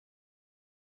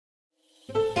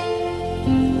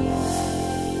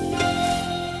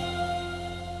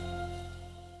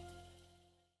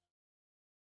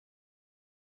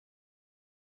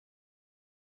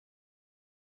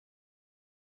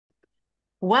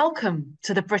Welcome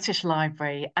to the British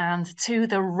Library and to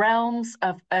the realms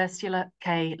of Ursula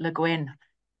K Le Guin.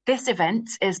 This event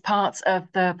is part of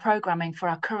the programming for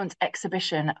our current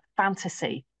exhibition,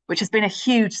 Fantasy, which has been a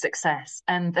huge success.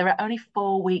 And there are only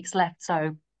 4 weeks left,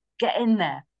 so get in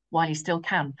there while you still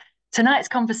can. Tonight's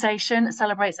conversation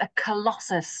celebrates a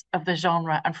colossus of the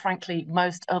genre and, frankly,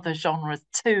 most other genres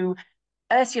too.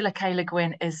 Ursula K Le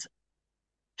Guin is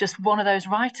just one of those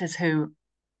writers who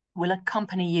will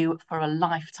accompany you for a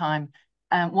lifetime.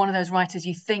 One of those writers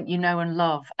you think you know and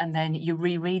love, and then you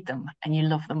reread them and you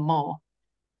love them more.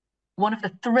 One of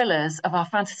the thrillers of our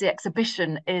fantasy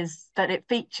exhibition is that it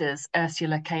features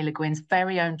Ursula K Le Guin's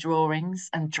very own drawings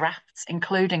and drafts,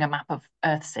 including a map of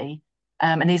Earthsea.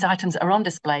 And these items are on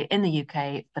display in the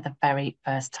UK for the very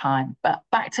first time. But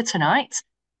back to tonight,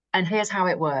 and here's how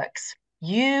it works.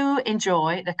 You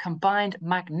enjoy the combined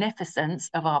magnificence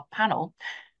of our panel,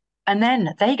 and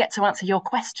then they get to answer your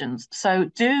questions. So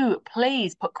do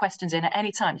please put questions in at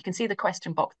any time. You can see the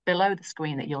question box below the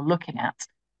screen that you're looking at.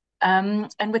 And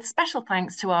with special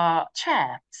thanks to our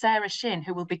chair, Sarah Shin,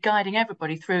 who will be guiding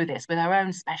everybody through this with her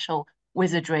own special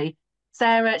wizardry.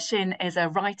 Sarah Shin is a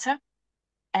writer,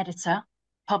 editor,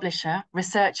 publisher,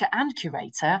 researcher, and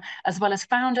curator, as well as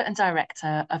founder and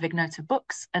director of Ignota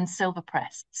Books and Silver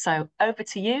Press. So over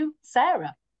to you,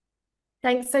 Sarah.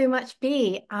 Thanks so much,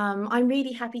 Bea. I'm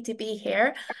really happy to be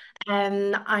here.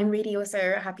 I'm really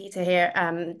also happy to hear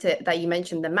that you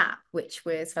mentioned the map, which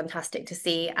was fantastic to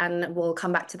see, and we'll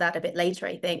come back to that a bit later,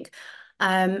 I think.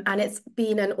 And it's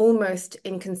been an almost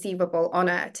inconceivable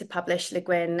honor to publish Le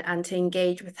Guin and to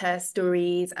engage with her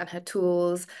stories and her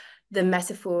tools, the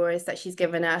metaphors that she's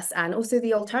given us, and also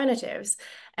the alternatives.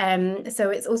 So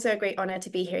it's also a great honor to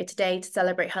be here today to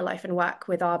celebrate her life and work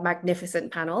with our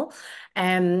magnificent panel.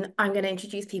 I'm going to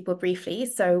introduce people briefly.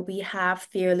 So we have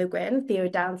Theo Le Guin, Theo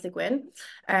Downes Le Guin,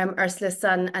 Ursula's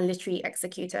son and literary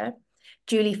executor,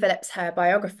 Julie Phillips, her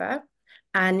biographer,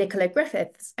 and Nicola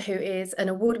Griffiths, who is an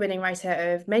award-winning writer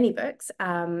of many books,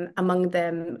 among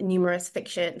them numerous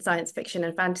fiction, science fiction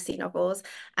and fantasy novels.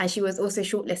 And she was also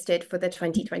shortlisted for the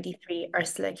 2023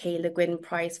 Ursula K Le Guin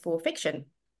Prize for Fiction.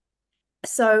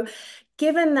 So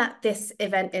given that this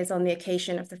event is on the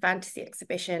occasion of the fantasy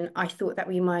exhibition, I thought that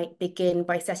we might begin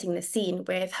by setting the scene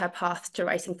with her path to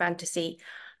writing fantasy.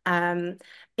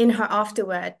 In her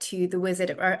afterword to The Wizard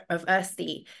of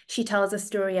Earthsea, she tells a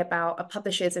story about a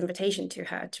publisher's invitation to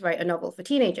her to write a novel for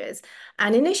teenagers.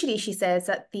 And initially she says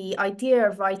that the idea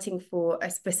of writing for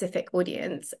a specific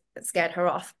audience scared her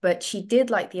off, but she did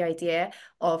like the idea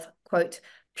of, quote,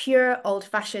 pure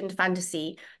old-fashioned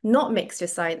fantasy, not mixed with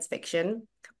science fiction.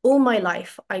 All my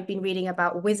life, I've been reading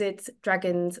about wizards,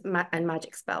 dragons, and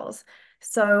magic spells.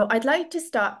 So I'd like to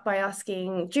start by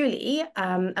asking Julie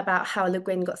about how Le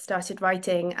Guin got started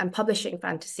writing and publishing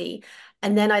fantasy.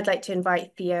 And then I'd like to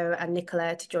invite Theo and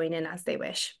Nicola to join in as they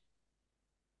wish.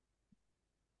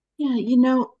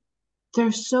 Yeah,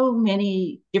 there's so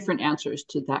many different answers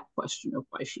to that question of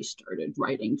why she started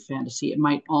writing fantasy. It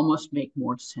might almost make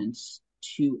more sense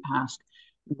to ask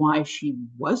why she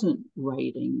wasn't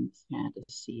writing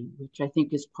fantasy, which I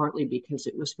think is partly because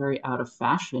it was very out of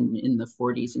fashion in the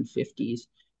 40s and 50s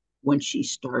when she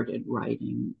started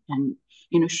writing. And,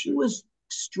 she was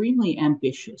extremely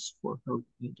ambitious for her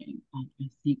writing. I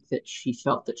think that she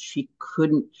felt that she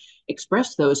couldn't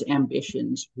express those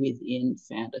ambitions within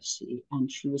fantasy.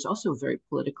 And she was also very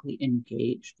politically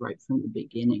engaged right from the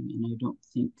beginning. And I don't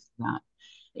think that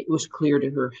it was clear to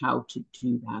her how to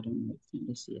do that and write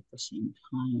fantasy at the same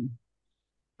time.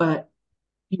 But,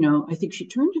 I think she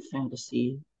turned to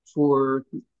fantasy for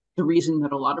the reason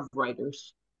that a lot of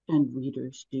writers and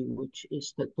readers do, which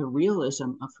is that the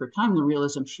realism of her time, the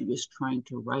realism she was trying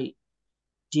to write,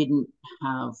 didn't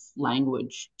have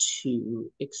language to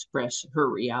express her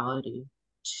reality,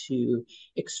 to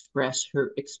express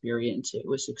her experience. It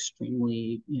was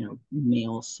extremely,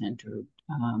 male-centered.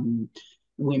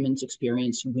 Women's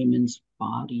experience, women's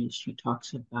bodies. She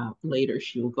talks about, later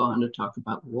she will go on to talk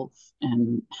about Woolf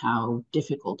and how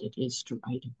difficult it is to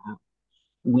write about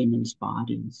women's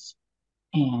bodies.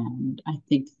 And I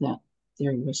think that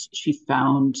she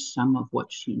found some of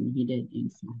what she needed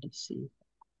in fantasy.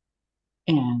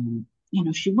 And,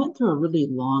 she went through a really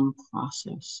long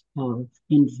process of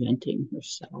inventing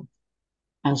herself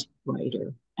as a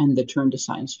writer. And the turn to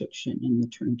science fiction and the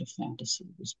turn to fantasy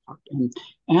was part, and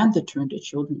the turn to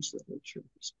children's literature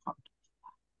was part of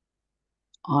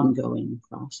that ongoing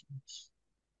process.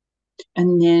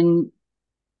 And then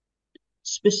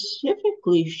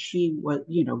specifically, she was,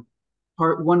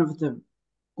 one of the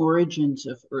origins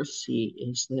of Earthsea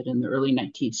is that in the early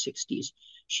 1960s,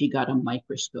 she got a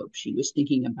microscope. She was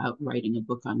thinking about writing a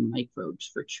book on microbes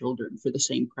for children for the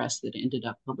same press that ended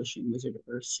up publishing Wizard of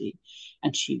Earthsea.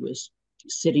 And she was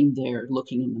sitting there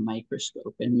looking in the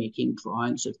microscope and making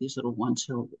drawings of these little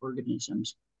one-celled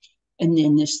organisms. And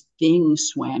then this thing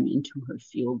swam into her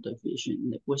field of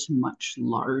vision that was much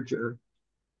larger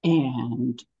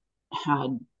and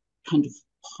had kind of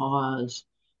paws,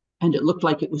 and it looked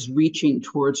like it was reaching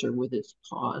towards her with its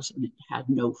paws, and it had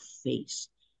no face.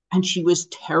 And she was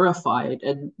terrified.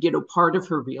 And, part of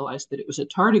her realized that it was a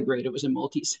tardigrade, it was a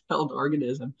multi-celled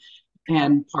organism.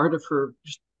 And part of her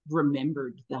just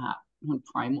remembered that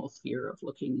primal fear of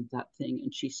looking at that thing.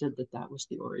 And she said that that was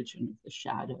the origin of the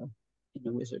shadow in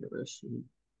The Wizard of Earthsea.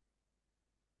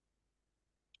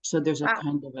 So there's a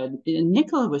kind of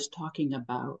Nicola was talking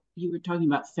about, you were talking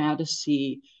about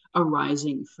fantasy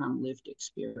arising from lived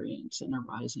experience and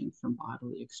arising from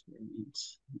bodily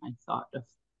experience. I thought of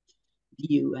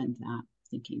you and that,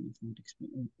 thinking of that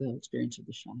experience, the experience of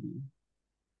the shadow.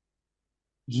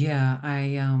 Yeah,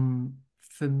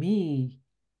 for me,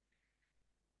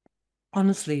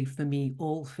 honestly,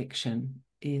 all fiction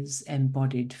is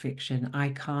embodied fiction. I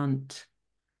can't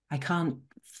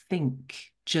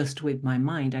think just with my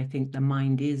mind. I think the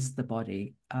mind is the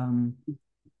body.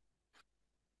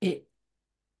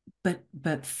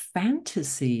 But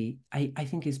fantasy, I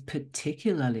think, is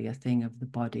particularly a thing of the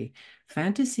body.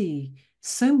 Fantasy,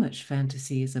 so much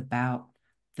fantasy is about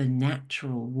the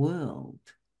natural world.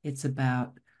 It's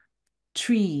about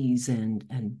trees and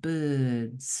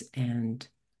birds and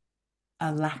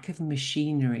a lack of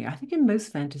machinery. I think in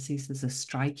most fantasies there's a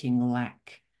striking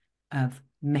lack of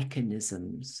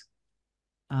mechanisms.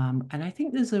 And I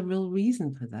think there's a real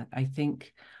reason for that. I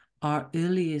think our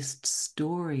earliest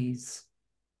stories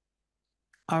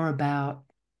are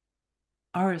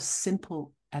as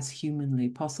simple as humanly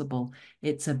possible.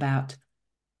 It's about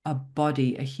a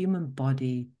body, a human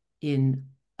body in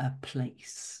a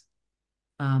place.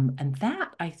 And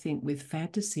that, I think, with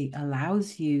fantasy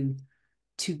allows you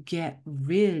to get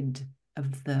rid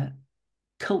of the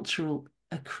cultural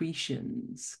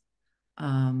accretions,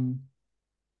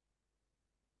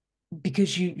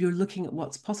 because you're looking at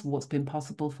what's possible, what's been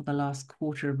possible for the last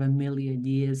 250,000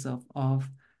 years of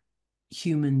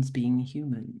humans being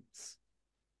humans.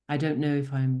 I don't know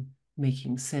if I'm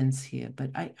making sense here,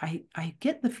 but I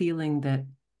get the feeling that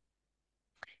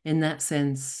in that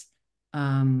sense,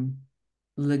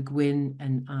 Le Guin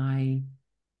and I,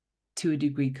 to a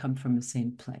degree, come from the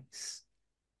same place.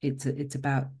 It's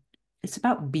about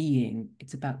being.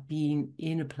 It's about being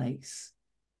in a place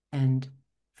and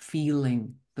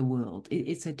feeling the world.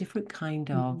 It's a different kind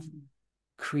of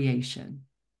creation.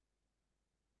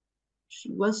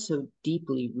 She was so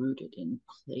deeply rooted in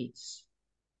place.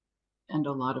 And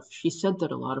she said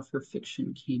that a lot of her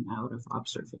fiction came out of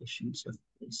observations of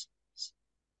places.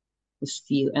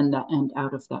 And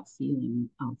out of that feeling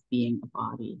of being a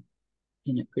body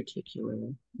in a particular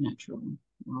natural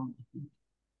world, I think.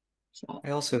 So,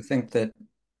 I also think that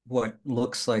what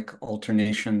looks like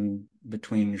alternation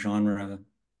between genre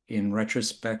in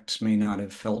retrospect may not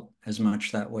have felt as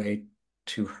much that way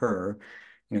to her.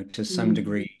 To some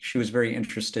degree, she was very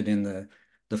interested in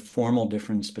the formal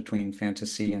difference between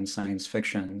fantasy and science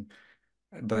fiction,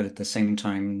 but at the same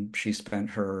time, she spent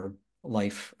her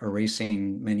life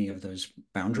erasing many of those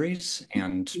boundaries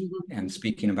and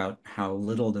speaking about how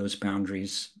little those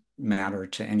boundaries matter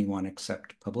to anyone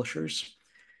except publishers.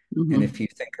 And if you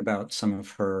think about some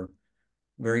of her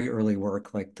very early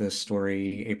work, like the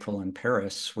story April in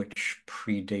Paris, which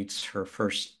predates her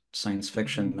first science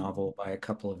fiction novel by a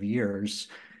couple of years,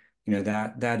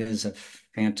 that is a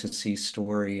fantasy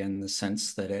story in the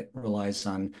sense that it relies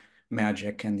on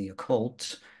magic and the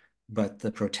occult, but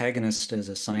the protagonist is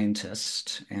a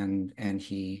scientist, and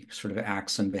he sort of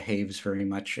acts and behaves very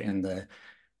much in the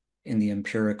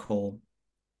empirical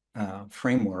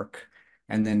framework.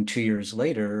 And then 2 years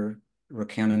later,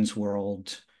 Rackhannon's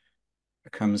World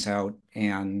comes out,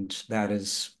 and that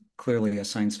is clearly a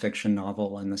science fiction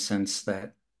novel in the sense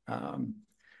that,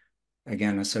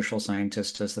 again, a social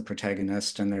scientist is the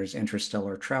protagonist and there's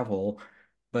interstellar travel,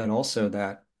 but also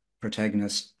that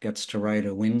protagonist gets to ride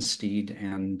a wind steed,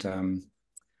 and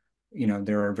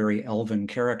there are very elven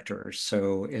characters.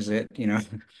 So is it,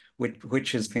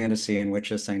 which is fantasy and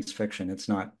which is science fiction? It's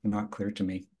not clear to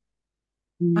me.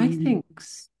 I think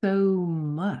so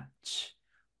much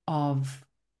of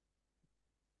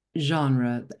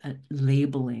genre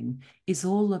labeling is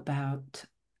all about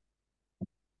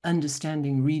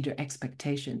understanding reader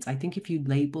expectations. I think if you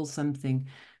label something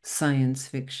science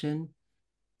fiction,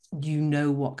 you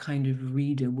know what kind of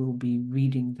reader will be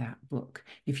reading that book.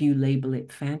 If you label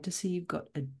it fantasy, you've got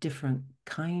a different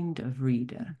kind of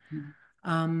reader.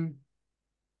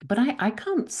 But I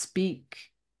can't speak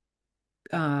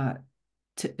to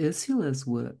Ursula's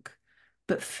work,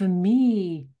 but for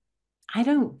me, I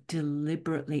don't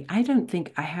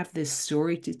think I have this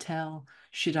story to tell.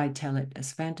 Should I tell it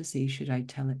as fantasy? Should I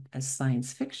tell it as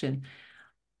science fiction?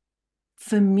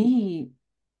 For me,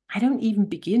 I don't even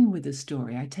begin with a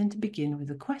story. I tend to begin with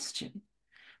a question.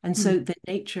 And so the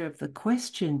nature of the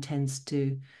question tends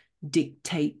to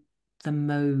dictate the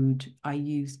mode I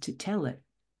use to tell it.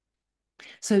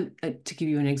 So to give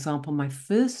you an example, my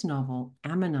first novel,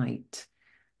 Ammonite,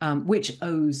 which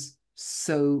owes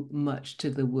so much to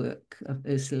the work of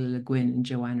Ursula Le Guin and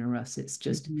Joanna Russ. It's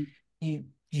just,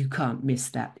 you can't miss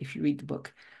that if you read the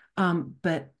book.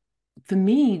 But for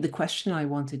me, the question I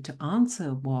wanted to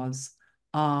answer was,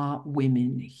 are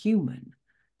women human?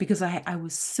 Because I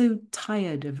was so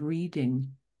tired of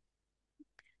reading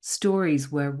stories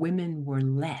where women were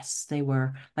less. They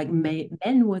were like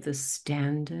men were the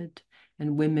standard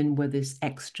and women were this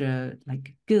extra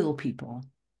like girl people.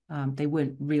 They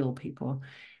weren't real people.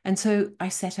 And so I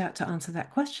set out to answer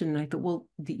that question. And I thought, well,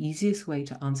 the easiest way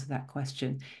to answer that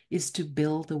question is to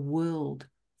build a world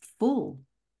full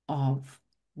of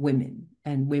women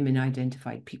and women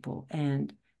identified people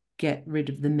and get rid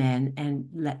of the men and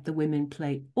let the women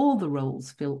play all the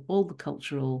roles, fill all the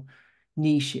cultural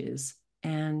niches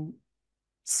and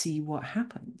see what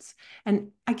happens.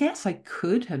 And I guess I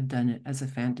could have done it as a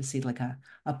fantasy, like a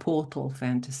portal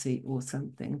fantasy or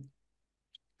something.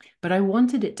 But I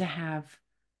wanted it to have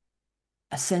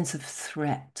a sense of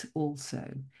threat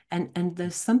also. And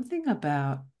there's something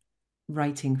about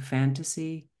writing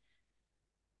fantasy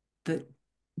that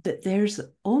there's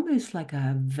almost like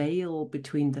a veil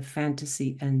between the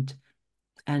fantasy and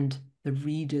the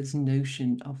reader's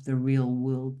notion of the real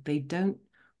world. They don't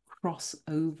cross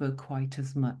over quite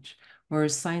as much,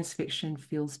 whereas science fiction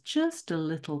feels just a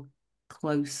little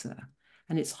closer.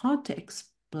 And it's hard to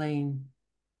explain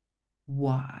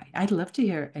why. I'd love to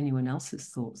hear anyone else's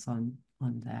thoughts on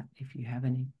that, if you have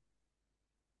any.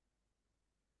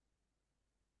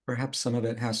 Perhaps some of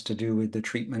it has to do with the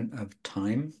treatment of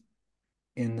time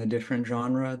in the different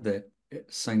genre, that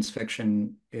science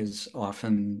fiction is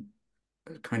often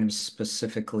kind of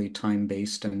specifically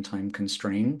time-based and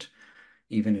time-constrained,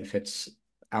 even if it's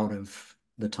out of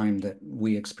the time that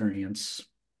we experience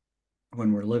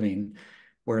when we're living,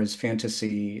 whereas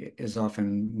fantasy is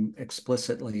often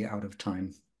explicitly out of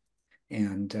time.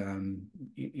 And,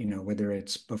 you know, whether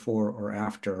it's before or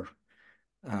after,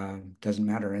 doesn't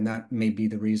matter. And that may be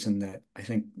the reason that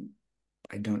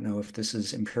I don't know if this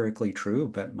is empirically true,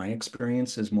 but my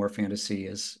experience is more fantasy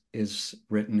is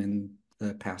written in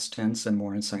the past tense and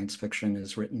more in science fiction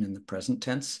is written in the present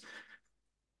tense,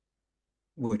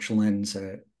 which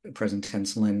present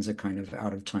tense lends a kind of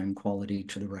out of time quality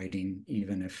to the writing,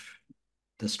 even if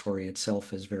the story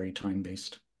itself is very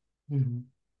time-based.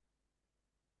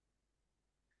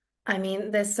 I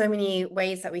mean, there's so many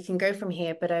ways that we can go from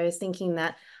here, but I was thinking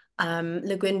that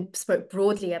Le Guin spoke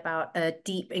broadly about a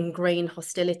deep ingrained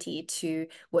hostility to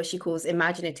what she calls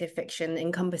imaginative fiction,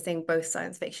 encompassing both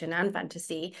science fiction and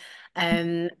fantasy.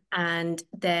 And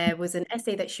there was an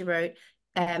essay that she wrote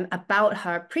about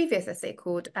her previous essay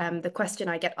called The Question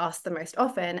I Get Asked the Most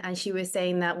Often. And she was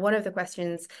saying that one of the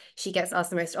questions she gets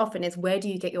asked the most often is, where do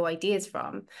you get your ideas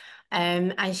from?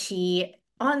 And she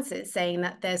answers saying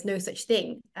that there's no such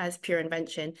thing as pure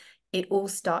invention. It all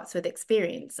starts with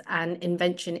experience, and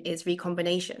invention is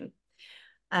recombination.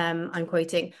 I'm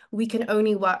quoting, "We can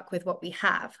only work with what we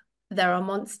have. There are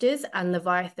monsters and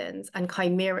leviathans and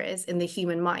chimeras in the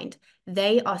human mind.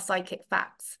 They are psychic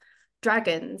facts.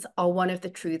 Dragons are one of the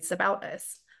truths about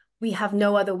us. We have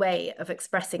no other way of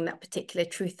expressing that particular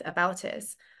truth about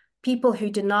us. People who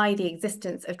deny the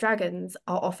existence of dragons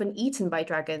are often eaten by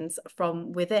dragons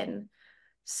from within."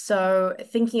 So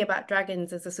thinking about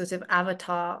dragons as a sort of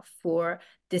avatar for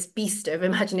this beast of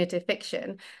imaginative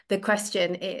fiction, the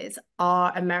question is,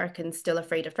 are Americans still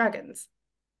afraid of dragons?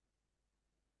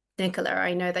 Nicola,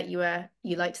 I know that you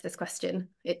liked this question.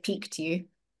 It piqued you.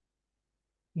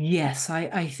 Yes,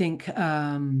 I think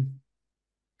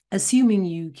assuming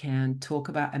you can talk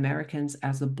about Americans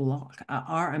as a block,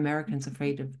 are Americans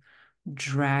afraid of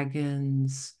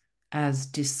dragons as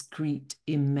discrete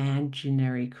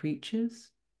imaginary creatures?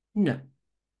 No.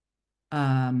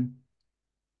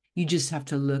 You just have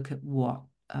to look at what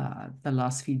the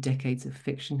last few decades of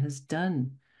fiction has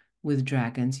done with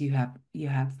dragons. You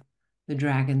have the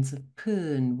dragons of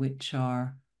Pern, which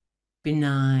are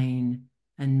benign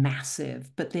and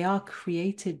massive, but they are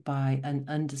created by an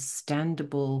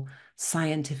understandable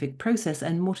scientific process,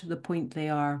 and more to the point, they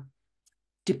are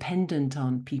dependent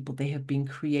on people. They have been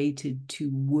created to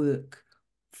work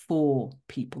for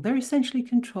people. They're essentially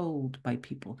controlled by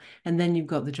people. And then you've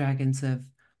got the dragons of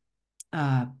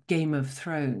Game of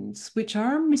Thrones, which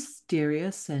are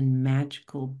mysterious and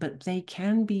magical, but they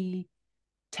can be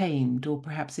tamed, or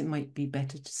perhaps it might be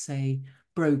better to say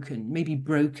broken, maybe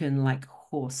broken like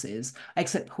horses,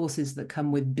 except horses that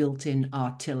come with built-in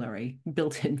artillery,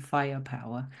 built-in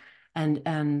firepower, and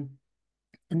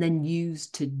then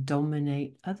used to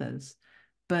dominate others.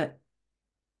 But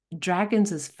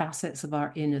dragons as facets of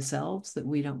our inner selves that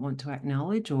we don't want to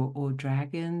acknowledge, or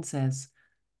dragons as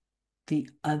the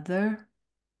other,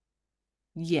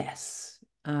 yes.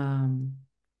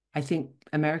 I think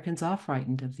Americans are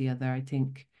frightened of the other. I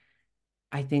think,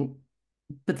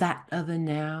 but that other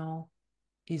now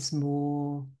is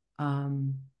more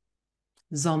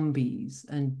zombies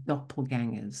and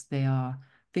doppelgangers. They are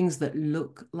things that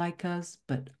look like us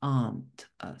but aren't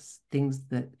us, things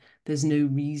that there's no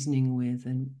reasoning with,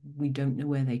 and we don't know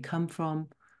where they come from,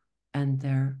 and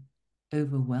they're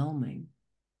overwhelming.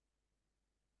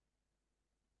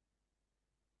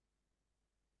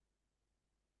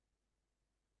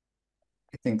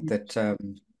 I think that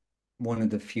one of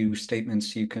the few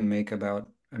statements you can make about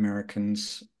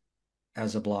Americans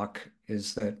as a bloc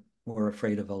is that we're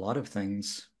afraid of a lot of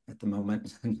things at the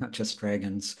moment, not just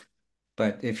dragons.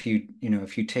 But if you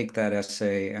take that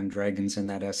essay and dragons in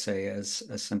that essay as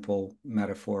a simple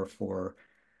metaphor for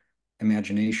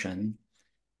imagination,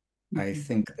 I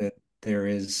think that there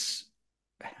is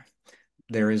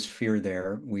fear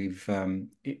there. We've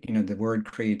the word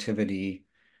creativity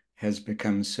has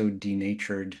become so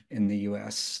denatured in the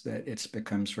US that it's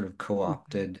become sort of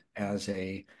co-opted as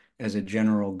a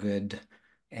general good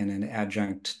and an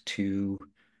adjunct to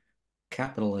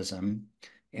capitalism.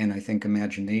 And I think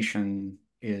imagination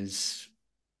is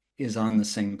on the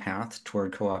same path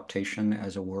toward co-optation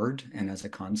as a word and as a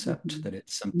concept, that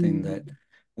it's something that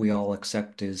we all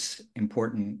accept is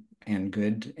important and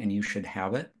good, and you should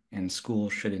have it, and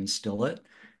schools should instill it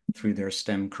through their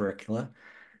STEM curricula.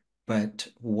 But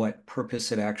what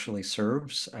purpose it actually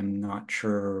serves, I'm not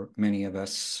sure many of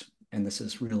us, and this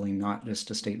is really not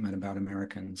just a statement about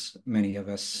Americans, many of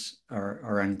us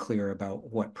are unclear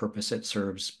about what purpose it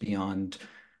serves beyond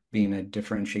being a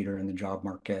differentiator in the job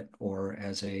market or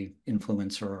as a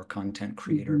influencer or content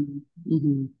creator.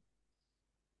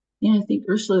 Yeah, I think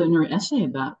Ursula, in her essay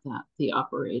about that, the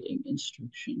operating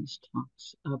instructions,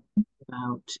 talks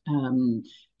about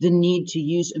the need to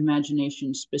use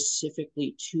imagination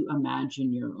specifically to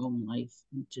imagine your own life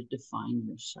and to define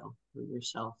yourself for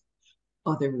yourself.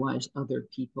 Otherwise, other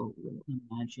people will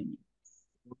imagine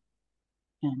you.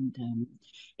 And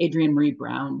Adrienne Marie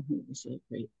Brown, who was a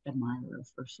great admirer of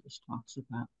Ursula's, talks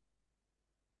about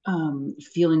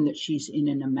feeling that she's in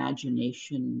an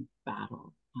imagination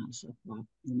battle as a Black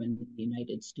woman in the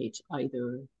United States.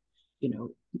 Either,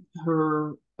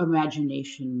 her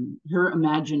imagination, her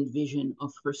imagined vision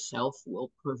of herself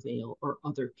will prevail, or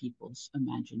other people's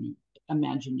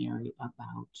imaginary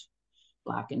about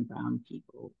Black and brown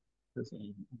people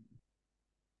prevail.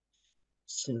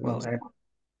 So, well,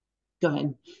 go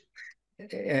ahead.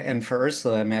 And for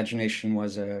Ursula, imagination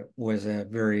was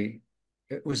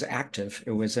active.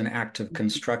 It was an active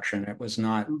construction. It was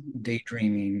not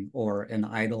daydreaming or an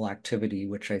idle activity,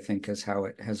 which I think is how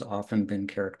it has often been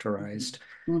characterized.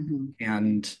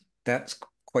 And that's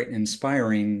quite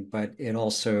inspiring, but it's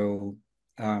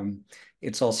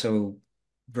also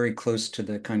very close to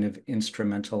the kind of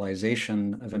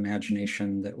instrumentalization of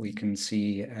imagination that we can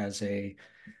see as a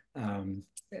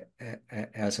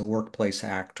workplace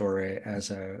act, or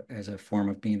as a form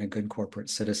of being a good corporate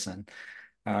citizen.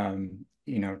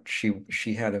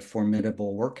 She had a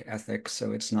formidable work ethic,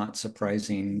 so it's not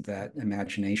surprising that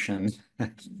imagination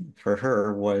for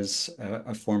her was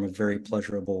a form of very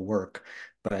pleasurable work.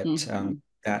 But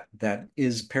that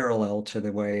is parallel to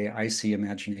the way I see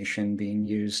imagination being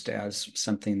used as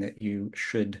something that you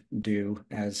should do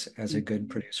as a good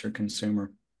producer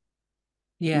consumer.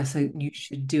 Yeah, so you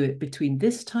should do it between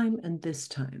this time and this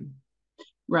time.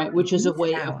 Right, which is a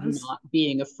way of not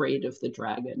being afraid of the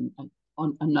dragon,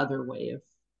 on another way of,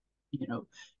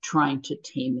 trying to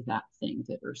tame that thing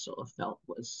that Ursula felt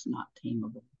was not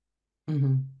tameable.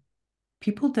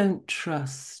 People don't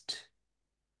trust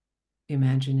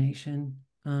imagination.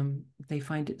 They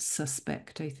find it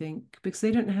suspect, I think, because they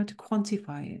don't know how to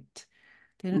quantify it.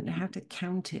 They don't know how to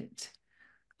count it.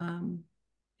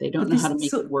 They don't know how to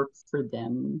make it work for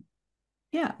them.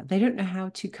 Yeah, they don't know how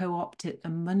to co-opt it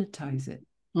and monetize it.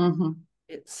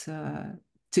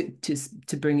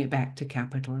 to bring it back to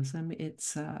capitalism,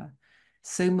 it's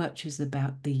so much is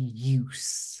about the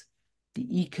use,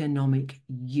 the economic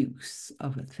use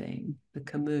of a thing, the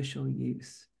commercial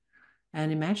use.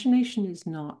 And imagination is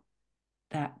not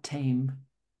that tame.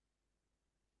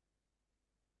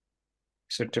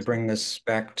 So to bring this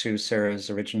back to Sarah's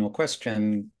original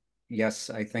question, yes,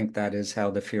 I think that is how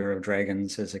the fear of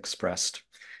dragons is expressed,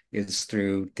 is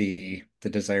through the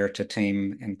desire to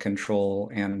tame and control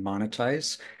and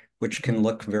monetize, which can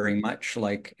look very much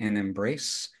like an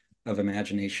embrace of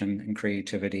imagination and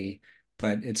creativity,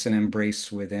 but it's an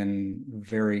embrace within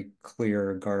very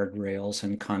clear guardrails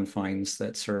and confines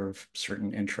that serve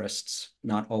certain interests,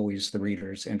 not always the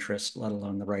reader's interest, let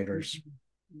alone the writer's.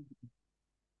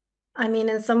 I mean,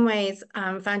 in some ways,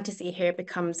 fantasy here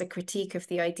becomes a critique of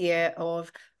the idea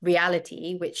of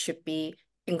reality, which should be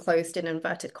enclosed in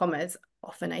inverted commas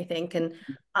often, I think. And,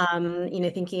 you know,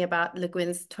 thinking about Le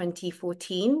Guin's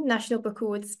 2014 National Book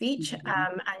Awards speech,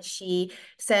 and she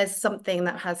says something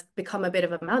that has become a bit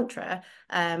of a mantra,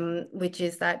 which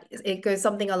is that it goes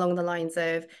something along the lines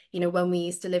of, you know, when we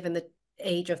used to live in the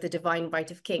age of the divine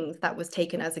right of kings, that was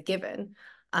taken as a given.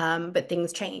 But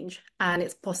things change, and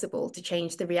it's possible to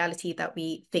change the reality that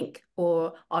we think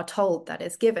or are told that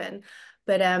is given.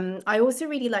 But I also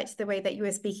really liked the way that you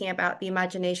were speaking about the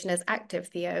imagination as active,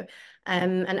 Theo.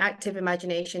 An active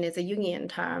imagination is a Jungian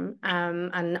term,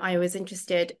 and I was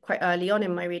interested quite early on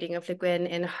in my reading of Le Guin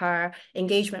in her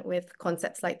engagement with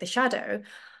concepts like the shadow.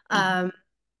 And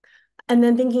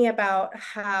then thinking about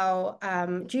how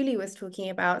Julie was talking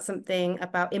about something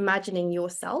about imagining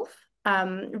yourself.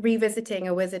 Revisiting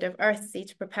A Wizard of Earthsea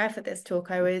to prepare for this talk,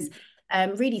 I was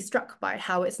really struck by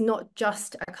how it's not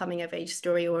just a coming of age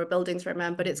story or a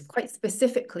Bildungsroman, but it's quite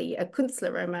specifically a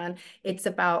Künstlerroman. It's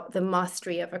about the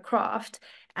mastery of a craft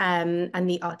and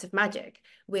the art of magic,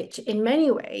 which in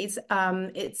many ways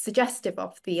it's suggestive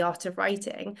of the art of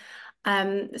writing.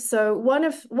 So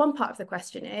one part of the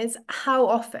question is, how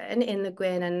often in Le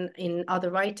Guin and in other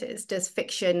writers does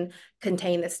fiction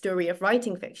contain the story of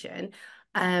writing fiction?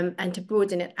 And to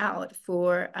broaden it out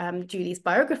for Julie's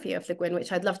biography of Le Guin,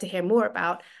 which I'd love to hear more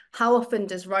about, how often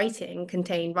does writing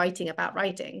contain writing about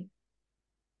writing?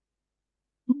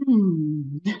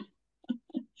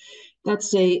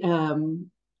 That's a,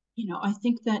 you know, I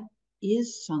think that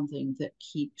is something that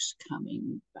keeps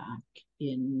coming back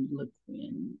in Le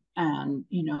Guin. And,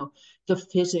 you know, the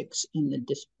physics in the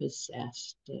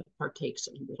dispossessed partakes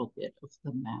a little bit of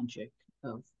the magic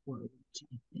of words,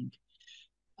 I think.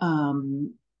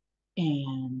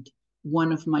 And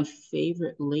one of my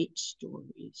favorite late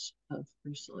stories of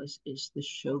Ursula's is the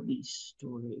Shobi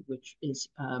story, which is,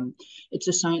 it's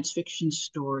a science fiction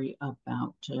story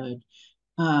about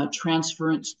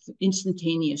transference,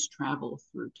 instantaneous travel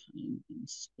through time and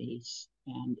space.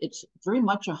 And it's very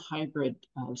much a hybrid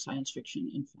science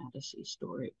fiction and fantasy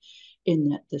story in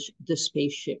that the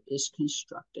spaceship is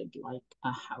constructed like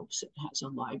a house. It has a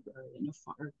library and a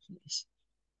fireplace.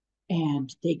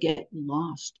 And they get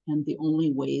lost, and the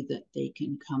only way that they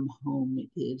can come home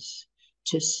is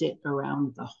to sit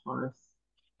around the hearth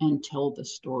and tell the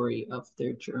story of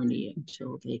their journey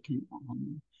until they can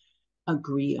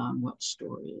agree on what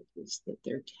story it is that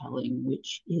they're telling,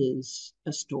 which is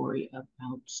a story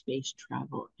about space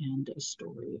travel and a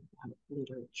story about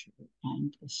literature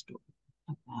and a story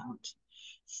about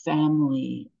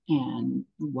family, and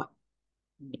what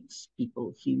makes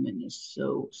people human is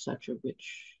such a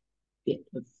rich bit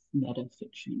of meta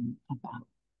fiction about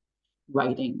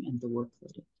writing and the work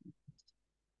that it does.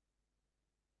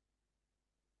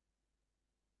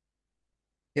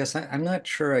 Yes, I'm not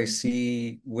sure I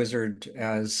see Wizard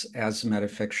as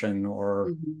metafiction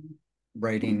or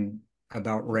writing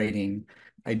about writing.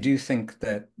 I do think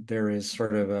that there is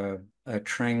sort of a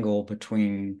triangle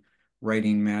between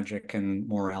writing, magic, and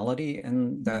morality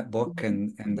in that book,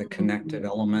 and the connective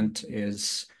element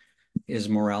is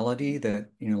morality. That,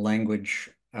 you know, language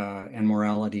and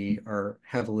morality are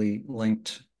heavily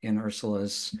linked in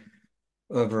Ursula's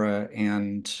oeuvre,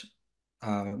 and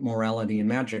morality and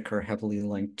magic are heavily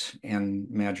linked, and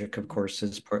magic, of course,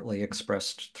 is partly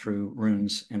expressed through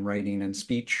runes and writing and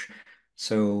speech.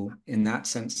 So in that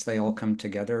sense, they all come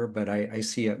together, but I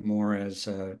see it more as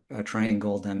a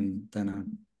triangle than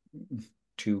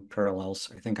two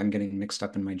parallels. I think I'm getting mixed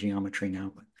up in my geometry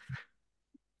now.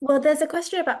 Well, there's a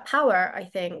question about power, I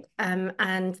think,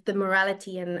 and the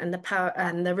morality and the power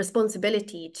and the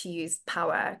responsibility to use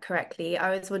power correctly.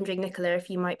 I was wondering, Nicola, if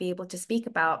you might be able to speak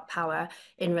about power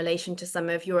in relation to some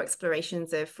of your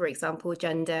explorations of, for example,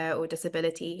 gender or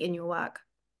disability in your work.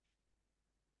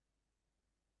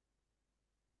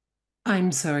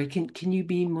 I'm sorry, can you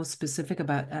be more specific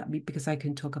about that? Because I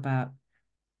can talk about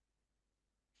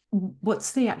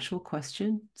what's the actual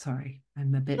question? Sorry,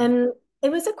 I'm a bit.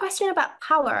 It was a question about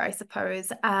power, I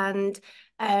suppose. And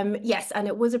yes, and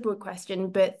it was a broad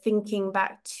question, but thinking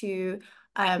back to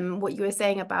what you were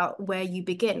saying about where you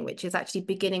begin, which is actually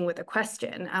beginning with a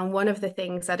question. And one of the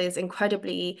things that is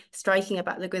incredibly striking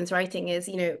about Le Guin's writing is,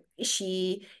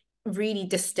 she really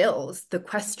distills the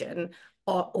question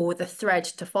or the thread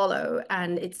to follow.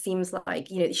 And it seems like,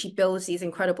 she builds these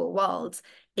incredible worlds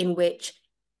in which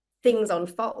things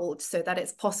unfold so that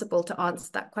it's possible to answer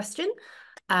that question.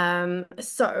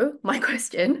 So my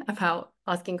question about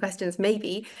asking questions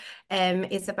maybe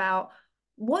is about,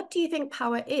 what do you think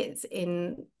power is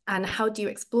and how do you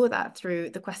explore that through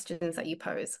the questions that you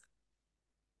pose?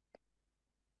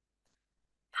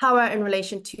 Power in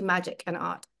relation to magic and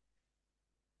art.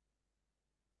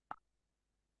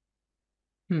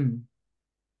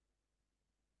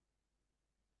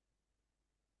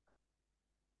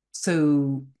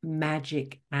 So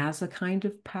magic as a kind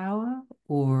of power,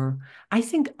 or I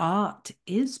think art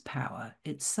is power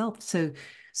itself. So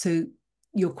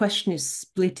your question is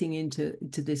splitting into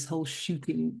this whole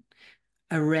shooting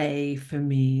array for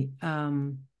me.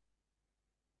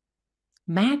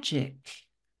 Magic,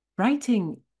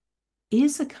 writing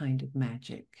is a kind of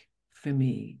magic for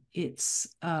me. It's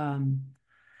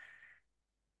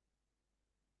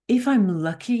if I'm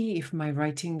lucky, if my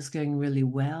writing's going really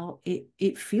well,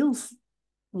 it feels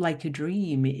like a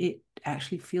dream. It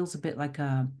actually feels a bit like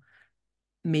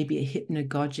maybe a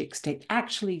hypnagogic state.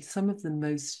 Actually, some of the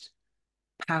most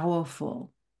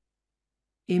powerful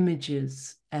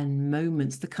images and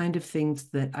moments, the kind of things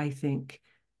that I think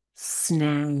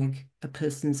snag a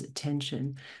person's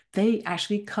attention, they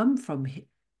actually come from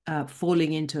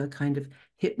falling into a kind of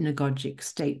hypnagogic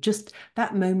state, just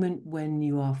that moment when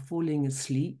you are falling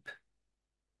asleep.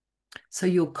 So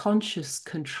your conscious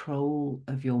control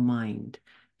of your mind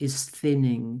is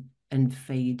thinning and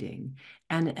fading,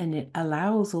 and it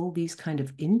allows all these kind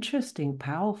of interesting,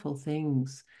 powerful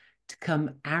things to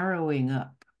come arrowing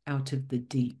up out of the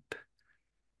deep.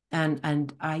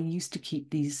 And I used to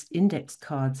keep these index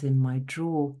cards in my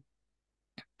drawer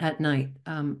at night,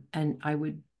 and I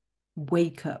would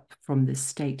wake up from this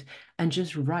state and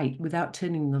just write without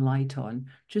turning the light on,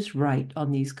 just write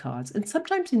on these cards. And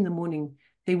sometimes in the morning,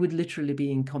 they would literally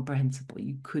be incomprehensible.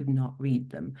 You could not read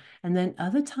them. And then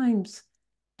other times,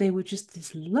 they were just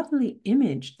this lovely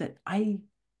image that I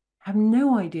have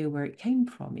no idea where it came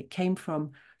from. It came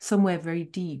from somewhere very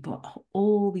deep,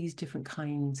 all these different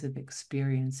kinds of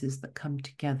experiences that come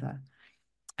together.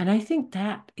 And I think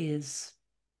that is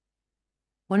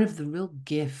one of the real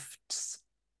gifts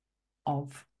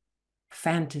of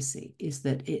fantasy, is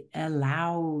that it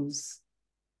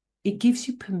gives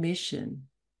you permission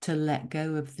to let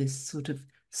go of this sort of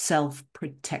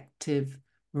self-protective,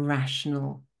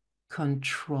 rational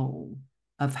control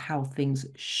of how things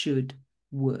should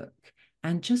work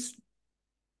and just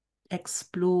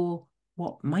explore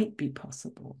what might be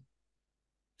possible.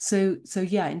 So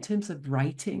yeah, in terms of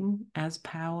writing as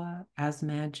power, as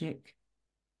magic,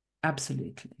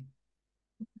 absolutely.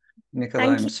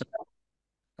 Nicola,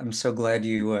 I'm so glad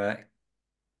you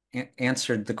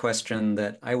answered the question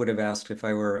that I would have asked if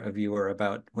I were a viewer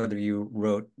about whether you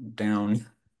wrote down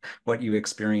what you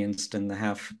experienced in the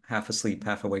half asleep,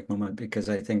 half awake moment, because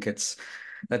I think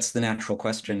that's the natural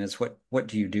question, is what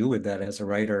do you do with that as a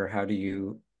writer? How do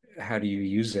you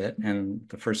use it? And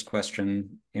the first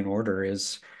question in order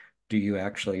is, do you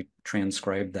actually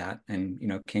transcribe that?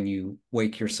 And can you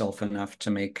wake yourself enough to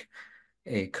make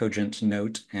a cogent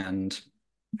note, and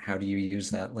how do you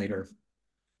use that later?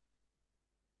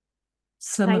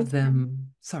 Some of them,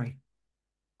 sorry.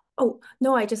 Oh,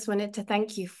 no, I just wanted to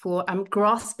thank you for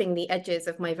grasping the edges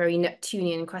of my very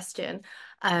Neptunian question.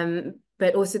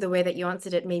 But also the way that you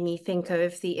answered it made me think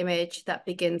of the image that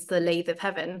begins the Lathe of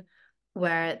Heaven,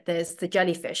 where there's the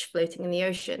jellyfish floating in the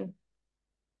ocean.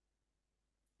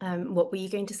 What were you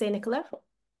going to say, Nicola?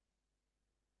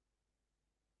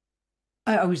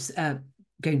 I was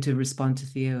going to respond to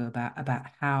Theo about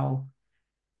how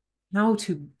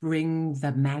to bring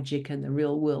the magic and the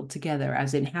real world together,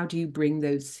 as in how do you bring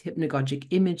those hypnagogic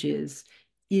images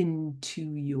into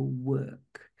your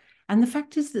work? And the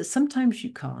fact is that sometimes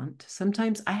you can't.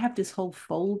 Sometimes I have this whole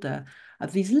folder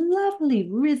of these lovely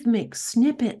rhythmic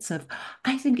snippets of,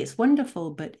 I think it's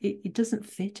wonderful, but it doesn't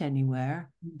fit anywhere.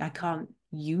 I can't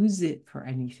use it for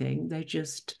anything. They're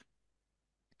just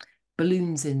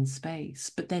balloons in space.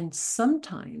 But then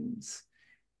sometimes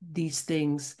these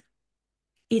things,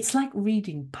 it's like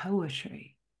reading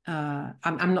poetry.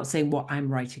 I'm not saying what I'm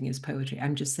writing is poetry.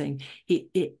 I'm just saying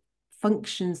it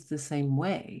functions the same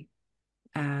way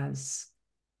as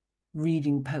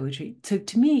reading poetry. So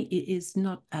to me, it is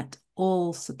not at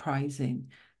all surprising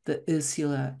that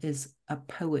Ursula is a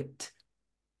poet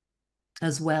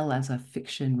as well as a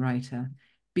fiction writer,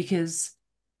 because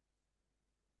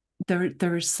there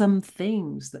are some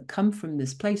things that come from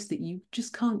this place that you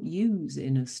just can't use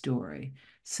in a story.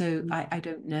 So I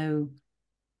don't know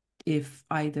if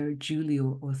either Julie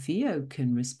or Theo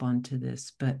can respond to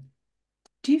this, but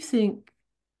do you think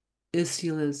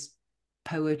Ursula's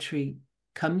poetry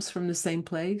comes from the same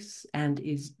place and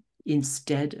is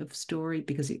instead of story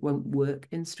because it won't work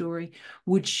in story?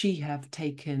 Would she have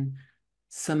taken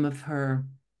some of her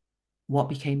what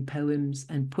became poems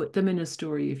and put them in a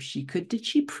story if she could? Did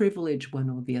she privilege one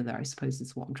or the other, I suppose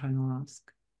is what I'm trying to ask.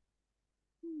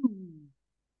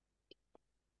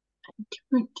 At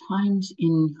different times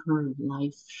in her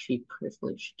life, she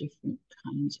privileged different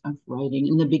kinds of writing.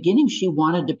 In the beginning, she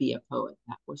wanted to be a poet.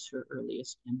 That was her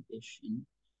earliest ambition.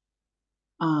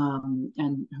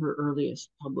 And her earliest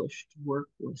published work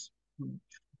was poetry.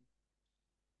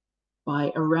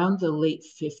 By around the late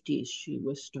 50s, she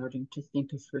was starting to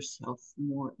think of herself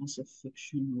more as a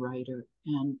fiction writer.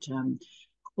 And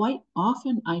quite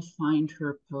often I find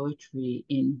her poetry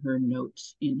in her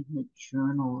notes, in her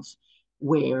journals,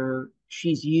 where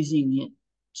she's using it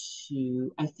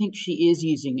to, I think she is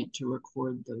using it to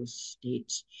record those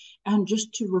states and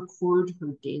just to record her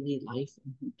daily life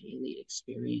and her daily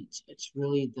experience. It's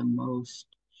really the most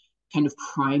kind of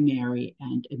primary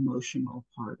and emotional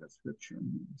part of her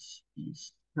journals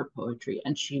is her poetry.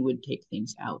 And she would take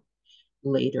things out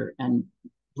later and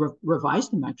revise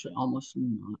them, actually almost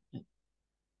not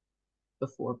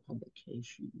before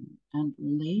publication. And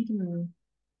later,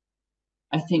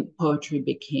 I think poetry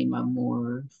became a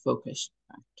more focused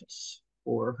practice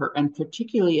for her, and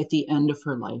particularly at the end of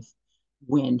her life,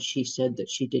 when she said that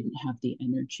she didn't have the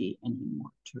energy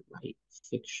anymore to write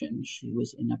fiction. She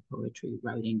was in a poetry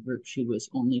writing group. She was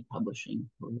only publishing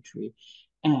poetry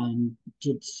and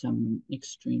did some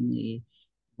extremely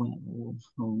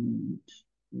well-honed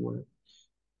work.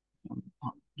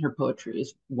 Her poetry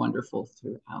is wonderful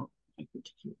throughout. I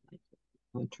particularly like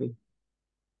her poetry.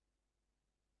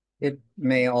 It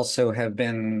may also have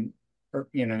been,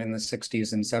 you know, in the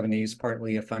 60s and 70s,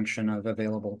 partly a function of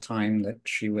available time, that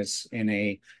she was in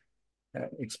a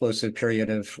explosive period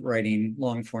of writing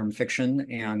long form fiction,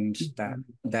 and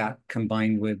that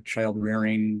combined with child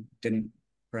rearing didn't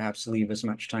perhaps leave as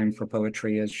much time for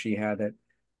poetry as she had at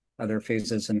other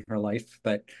phases in her life.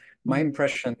 But my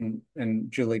impression, and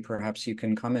Julie, perhaps you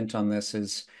can comment on this,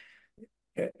 is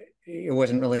it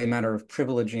wasn't really a matter of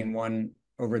privileging one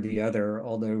over the other,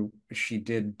 although she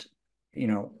did, you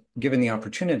know, given the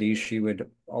opportunity, she would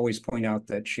always point out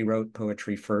that she wrote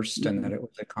poetry first and that it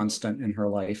was a constant in her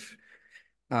life.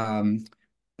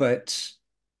 But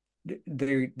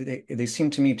they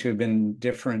seem to me to have been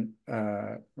different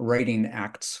writing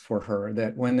acts for her,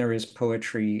 that when there is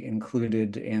poetry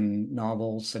included in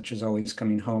novels such as Always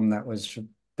Coming Home,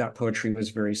 that poetry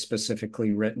was very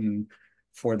specifically written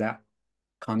for that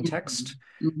context.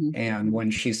 And when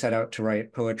she set out to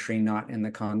write poetry not in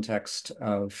the context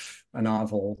of a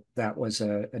novel, that was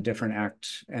a different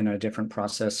act and a different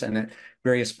process, and at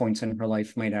various points in her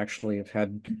life might actually have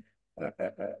had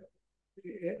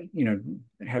you know,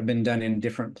 have been done in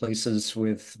different places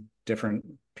with different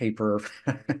paper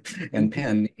and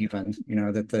pen, even, you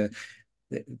know, that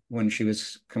when she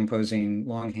was composing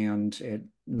longhand,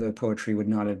 the poetry would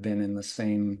not have been in the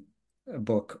same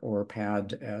book or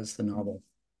pad as the novel.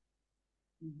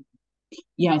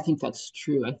 Yeah, I think that's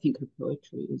true. I think her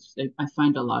poetry is, I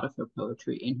find a lot of her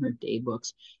poetry in her day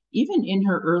books, even in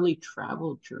her early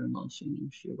travel journals. You know,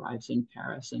 she arrives in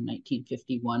Paris in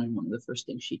 1951, and one of the first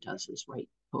things she does is write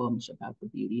poems about the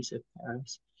beauties of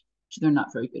Paris. They're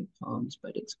not very good poems,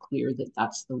 but it's clear that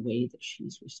that's the way that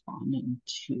she's responding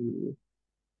to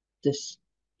this,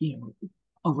 you know,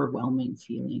 overwhelming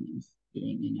feeling of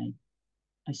being in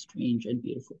a strange and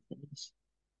beautiful place.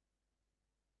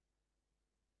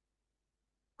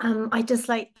 I'd just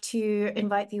like to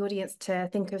invite the audience to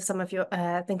think of some of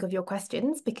your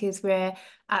questions, because we're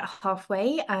at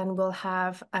halfway and we'll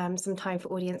have some time for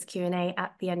audience Q&A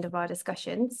at the end of our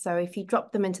discussion. So if you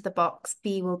drop them into the box,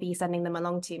 Bea will be sending them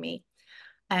along to me.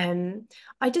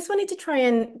 I just wanted to try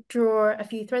and draw a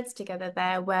few threads together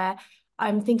there, where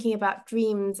I'm thinking about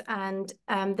dreams, and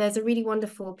there's a really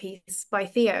wonderful piece by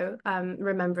Theo,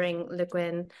 Remembering Le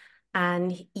Guin,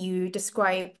 and you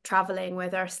describe traveling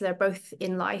with Ursula both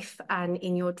in life and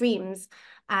in your dreams.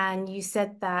 And you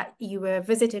said that you were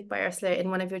visited by Ursula in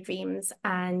one of your dreams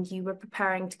and you were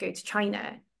preparing to go to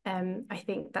China. I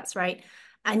think that's right.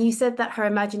 And you said that her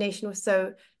imagination was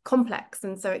so complex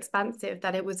and so expansive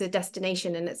that it was a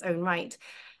destination in its own right.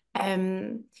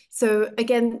 So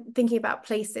again, thinking about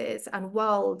places and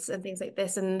worlds and things like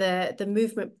this, and the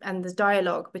movement and the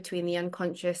dialogue between the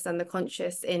unconscious and the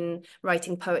conscious in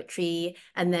writing poetry,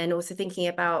 and then also thinking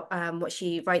about what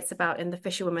she writes about in The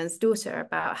Fisherwoman's Daughter,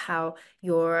 about how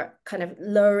you're kind of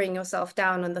lowering yourself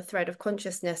down on the thread of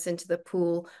consciousness into the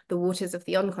pool, the waters of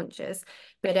the unconscious.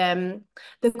 But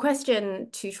the question,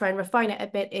 to try and refine it a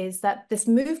bit, is that this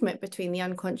movement between the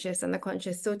unconscious and the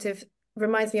conscious sort of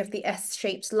reminds me of the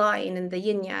S-shaped line in the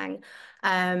yin yang,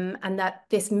 and that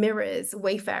this mirrors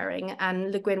wayfaring.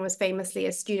 And Le Guin was famously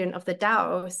a student of the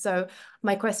Tao. So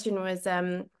my question was,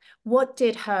 what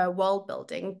did her world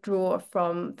building draw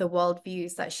from the world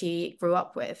views that she grew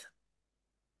up with?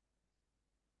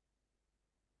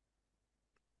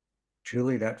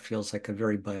 Julie, that feels like a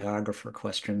very biographer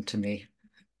question to me.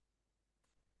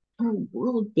 Her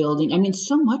world building, I mean,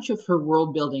 so much of her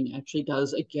world building actually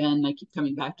does, again, I keep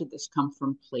coming back to this, come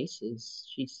from places.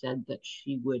 She said that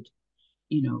she would,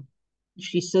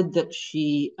 she said that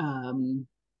she often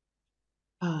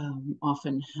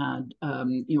had,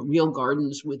 real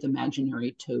gardens with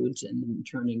imaginary toads in them,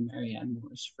 turning Marianne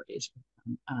Moore's phrase.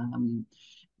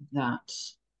 That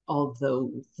although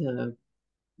the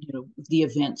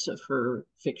events of her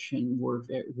fiction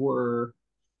were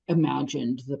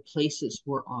imagined, the places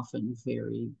were often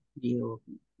very real.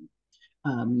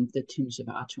 The Tombs of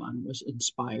Atuan was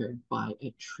inspired by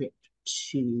a trip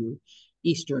to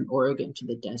Eastern Oregon, to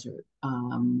the desert,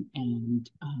 and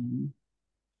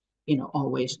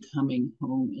always coming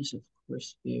home is, of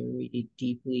course, very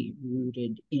deeply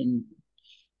rooted in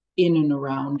and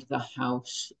around the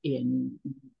house in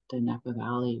the Napa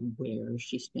Valley where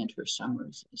she spent her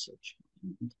summers as a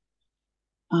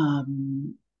child.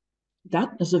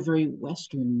 That is a very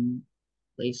Western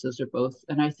place. Those are both,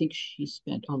 and I think she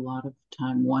spent a lot of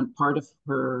time. One part of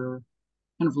her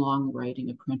kind of long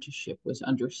writing apprenticeship was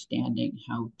understanding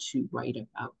how to write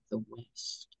about the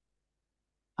West,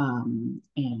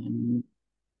 and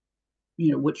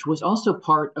which was also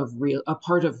part of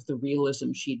the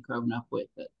realism she'd grown up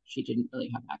with, that she didn't really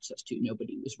have access to.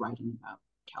 Nobody was writing about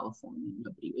California.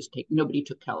 Nobody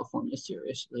took California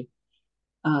seriously.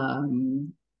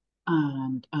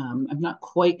 And I'm not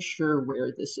quite sure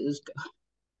where this is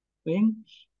going,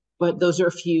 but those are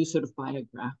a few sort of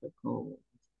biographical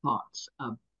thoughts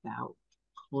about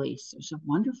place. There's a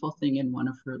wonderful thing in one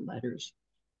of her letters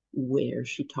where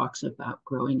she talks about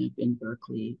growing up in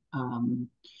Berkeley,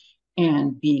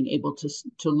 and being able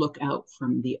to look out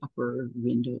from the upper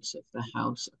windows of the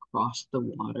house across the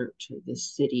water to the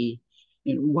city,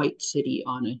 white city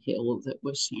on a hill that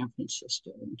was San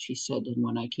Francisco. And she said, and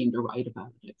when I came to write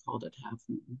about it, I called it Half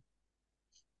Moon.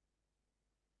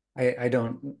 I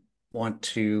don't want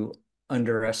to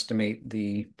underestimate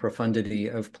the profundity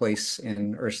of place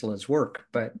in Ursula's work,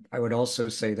 but I would also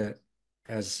say that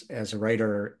as a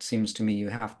writer, it seems to me you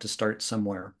have to start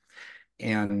somewhere.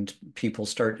 And people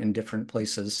start in different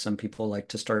places. Some people like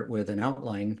to start with an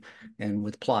outline and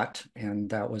with plot, and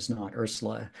that was not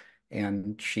Ursula.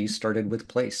 And she started with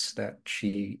place, that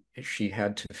she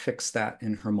had to fix that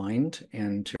in her mind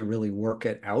and to really work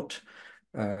it out,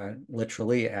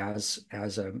 literally as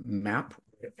a map,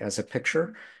 as a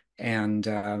picture. And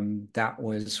that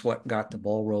was what got the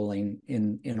ball rolling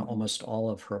in almost all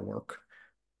of her work.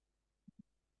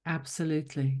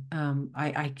 Absolutely.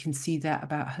 I can see that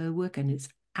about her work, and it's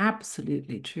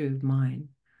absolutely true of mine.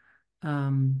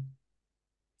 And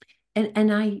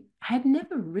I had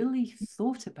never really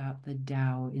thought about the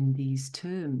Tao in these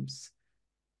terms,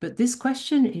 but this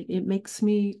question, it makes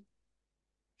me,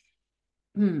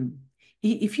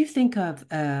 if you think of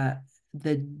the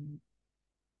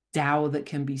Tao that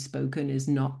can be spoken is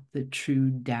not the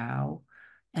true Tao,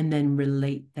 and then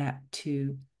relate that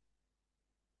to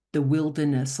the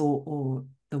wilderness or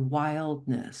the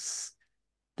wildness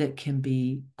that can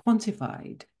be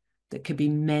quantified, that could be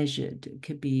measured, it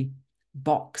could be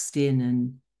boxed in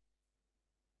and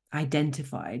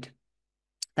identified.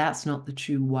 That's not the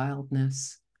true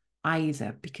wildness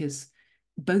either, because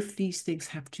both these things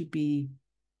have to be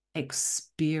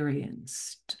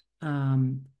experienced.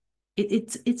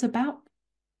 It's about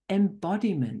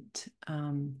embodiment.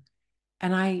 And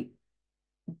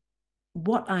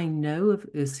what I know of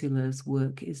Ursula's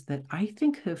work is that I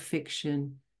think her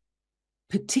fiction,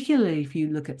 particularly if you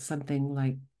look at something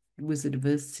like Wizard of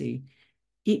Earthsea,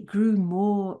 it grew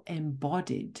more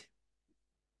embodied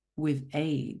with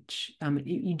age.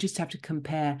 You just have to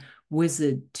compare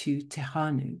Wizard to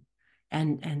Tehanu,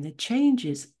 and the change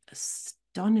is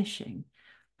astonishing.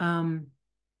 But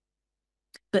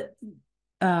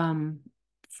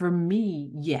for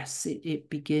me, yes, it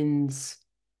begins.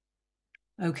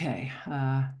 Okay,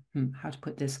 how to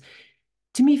put this?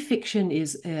 To me, fiction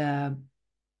is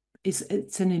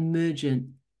it's an emergent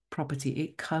property.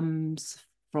 It comes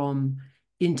from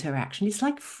interaction. It's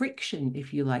like friction,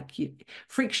 if you like.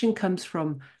 Friction comes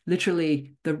from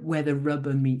literally where the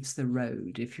rubber meets the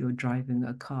road if you're driving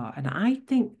a car. And I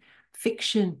think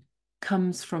fiction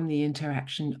comes from the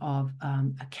interaction of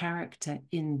a character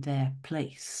in their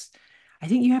place. I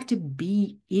think you have to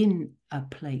be in a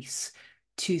place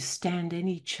to stand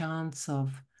any chance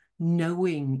of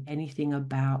knowing anything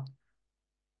about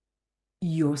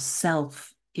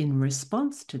yourself in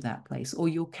response to that place or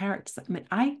your characters. I mean,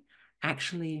 I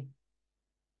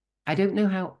don't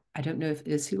know if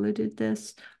Ursula did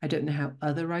this. I don't know how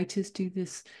other writers do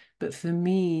this, but for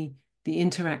me, the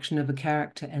interaction of a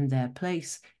character and their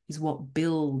place is what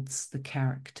builds the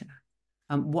character,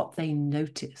 what they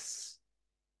notice,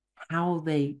 how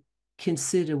they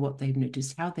consider what they've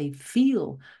noticed, how they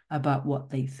feel about what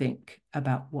they think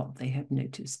about what they have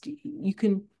noticed. You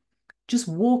can just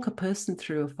walk a person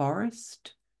through a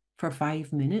forest for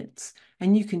 5 minutes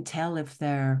and you can tell if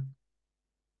they're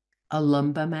a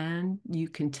lumberman. You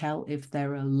can tell if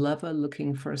they're a lover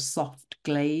looking for a soft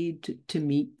glade to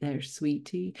meet their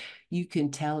sweetie. You can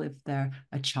tell if they're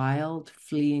a child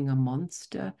fleeing a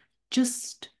monster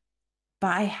just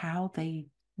by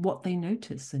what they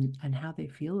notice and how they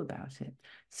feel about it.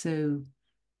 So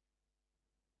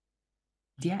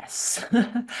yes,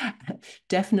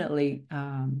 definitely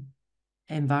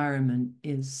environment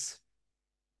is,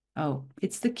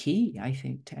 it's the key, I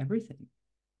think, to everything.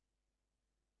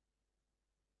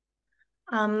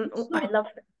 I love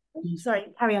it. Sorry,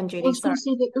 carry on, Judy. I was going to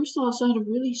say that Ursula also had a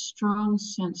really strong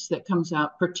sense that comes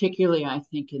out, particularly, I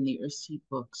think, in the Earthsea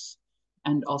books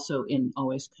and also in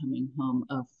Always Coming Home,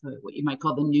 of what you might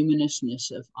call the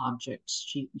numinousness of objects.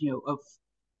 She, of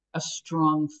a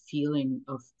strong feeling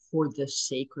for the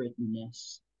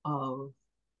sacredness of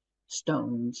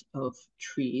stones, of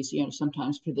trees,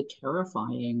 sometimes for the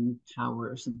terrifying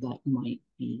powers that might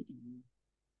be in.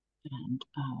 And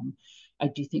I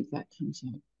do think that comes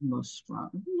out most strong.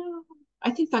 No, I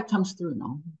think that comes through in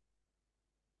all.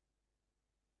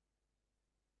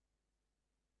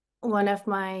 One of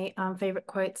my favorite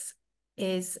quotes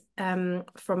is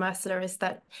from Ursula, is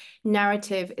that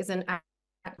narrative is an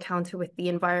encounter with the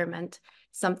environment,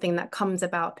 something that comes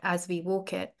about as we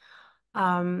walk it.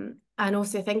 And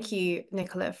also thank you,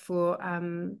 Nicola, for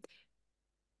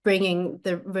bringing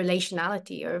the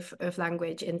relationality of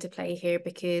language into play here,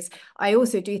 because I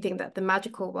also do think that the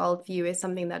magical worldview is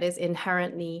something that is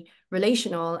inherently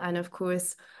relational. And of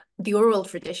course, the oral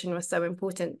tradition was so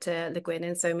important to Le Guin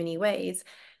in so many ways.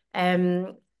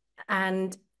 And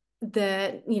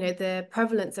the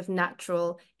prevalence of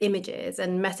natural images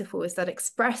and metaphors that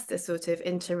express this sort of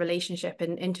interrelationship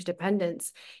and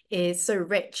interdependence is so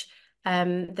rich.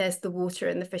 There's the water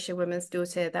in the fisherwoman's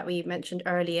daughter that we mentioned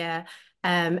earlier,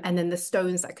 and then the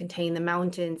stones that contain the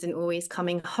mountains and Always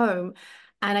Coming Home.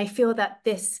 And I feel that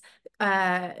this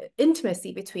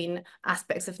intimacy between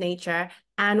aspects of nature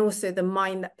and also the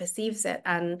mind that perceives it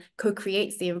and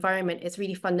co-creates the environment is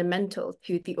really fundamental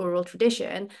to the oral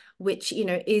tradition, which,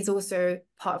 is also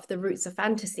part of the roots of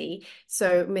fantasy.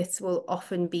 So myths will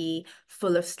often be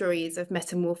full of stories of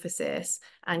metamorphosis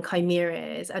and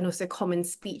chimeras and also common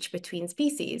speech between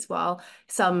species, while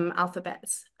some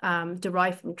alphabets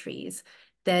derive from trees.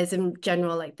 There's in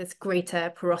general like this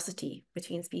greater porosity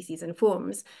between species and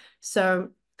forms. So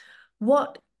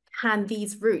what can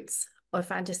these roots of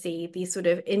fantasy, these sort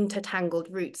of intertangled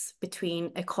roots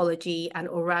between ecology and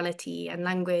orality and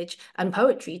language and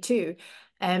poetry too,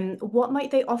 what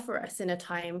might they offer us in a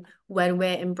time when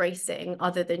we're embracing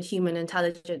other than human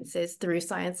intelligences through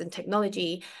science and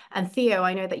technology? And Theo,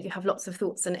 I know that you have lots of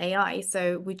thoughts on AI,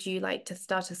 so would you like to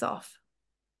start us off?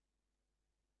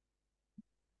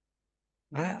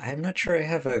 I'm not sure I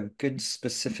have a good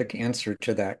specific answer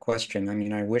to that question. I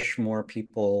mean, I wish more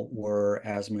people were,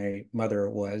 as my mother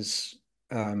was,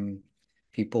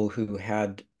 people who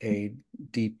had a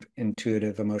deep,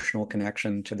 intuitive, emotional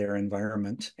connection to their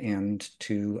environment and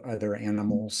to other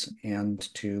animals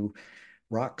and to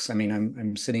rocks. I mean,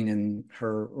 I'm sitting in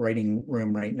her writing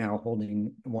room right now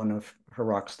holding one of her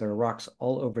rocks. There are rocks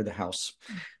all over the house.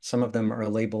 Some of them are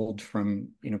labeled from,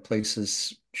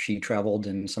 places she traveled,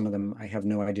 and some of them I have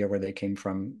no idea where they came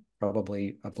from,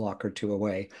 probably a block or two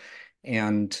away.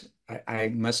 And I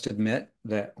must admit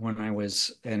that when I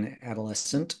was an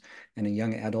adolescent and a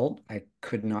young adult, I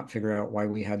could not figure out why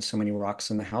we had so many rocks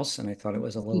in the house. And I thought it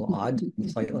was a little odd and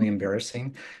slightly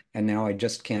embarrassing. And now I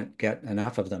just can't get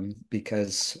enough of them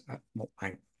because,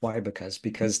 why?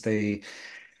 Because they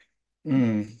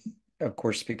Of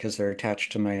course, because they're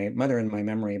attached to my mother and my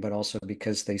memory, but also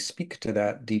because they speak to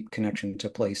that deep connection to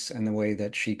place and the way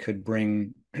that she could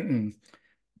bring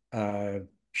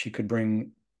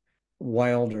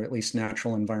wild or at least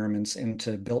natural environments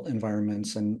into built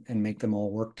environments and make them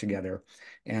all work together.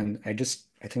 And I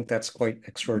think that's quite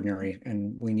extraordinary,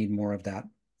 and we need more of that.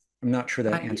 I'm not sure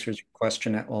that answers your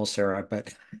question at all, Sarah,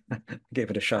 but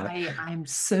gave it a shot. I'm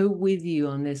so with you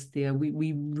on this, Thea.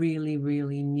 We really,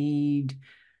 really need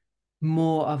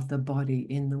more of the body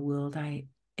in the world. It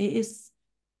is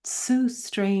so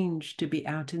strange to be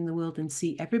out in the world and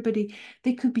see everybody.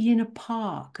 They could be in a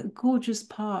park, a gorgeous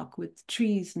park with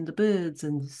trees and the birds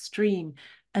and the stream,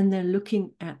 and they're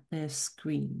looking at their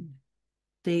screen.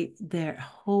 Their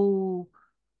whole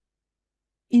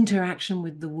interaction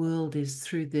with the world is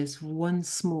through this one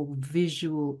small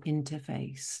visual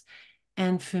interface.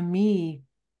 And for me,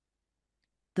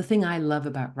 the thing I love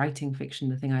about writing fiction,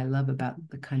 the thing I love about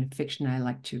the kind of fiction I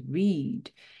like to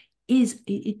read, is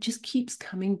it just keeps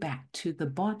coming back to the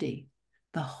body,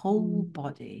 the whole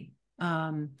body.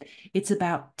 It's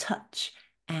about touch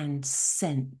and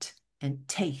scent and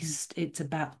taste. It's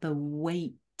about the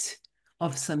weight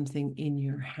of something in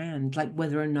your hand, like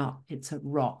whether or not it's a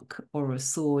rock or a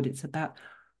sword. It's about,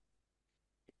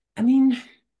 I mean,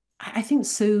 I think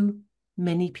so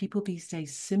many people these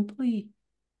days simply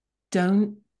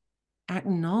don't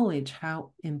acknowledge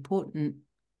how important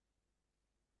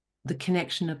the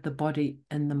connection of the body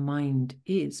and the mind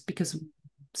is, because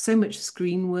so much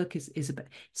screen work is about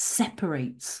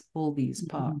separates all these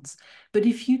parts. But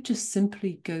if you just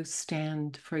simply go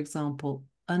stand, for example,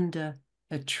 under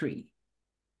a tree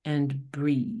and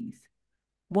breathe,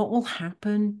 what will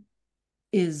happen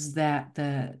is that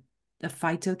the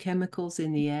phytochemicals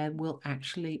in the air will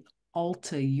actually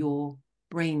alter your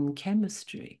brain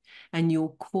chemistry, and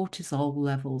your cortisol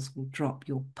levels will drop,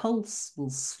 your pulse will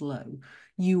slow,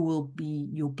 your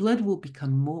blood will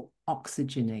become more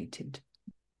oxygenated.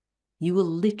 You will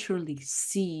literally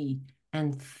see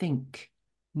and think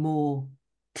more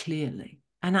clearly.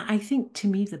 And I think, to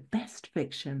me, the best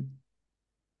fiction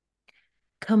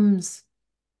comes,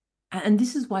 and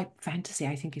this is why fantasy,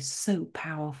 I think, is so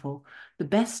powerful. The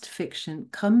best fiction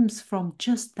comes from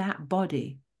just that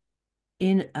body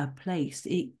in a place.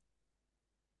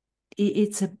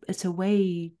 It's a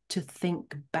way to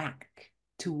think back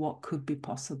to what could be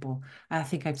possible. I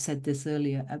think I've said this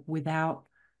earlier, without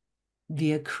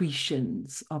the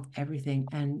accretions of everything.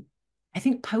 And I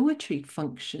think poetry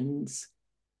functions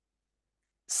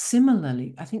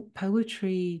similarly. I think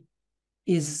poetry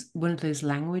is one of those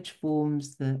language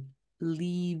forms that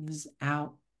leaves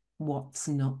out what's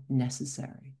not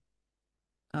necessary.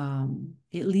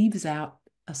 It leaves out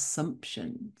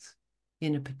assumptions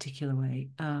in a particular way.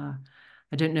 I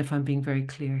don't know if I'm being very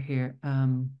clear here.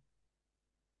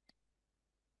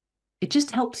 It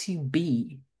just helps you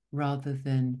be rather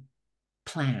than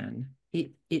plan.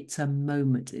 It's a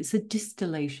moment. It's a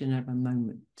distillation of a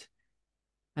moment.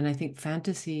 And I think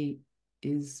fantasy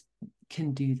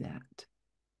can do that.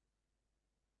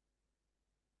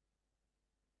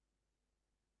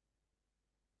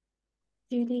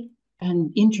 Judy?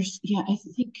 And I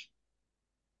think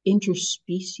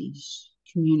interspecies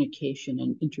communication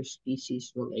and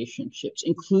interspecies relationships,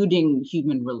 including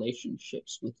human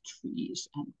relationships with trees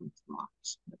and with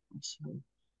rocks, but also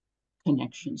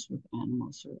connections with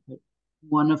animals, are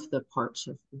one of the parts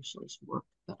of Ursula's work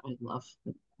that I love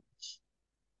the most.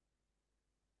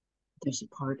 There's a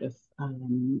part of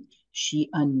she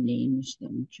unnames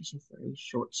them, which is a very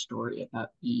short story about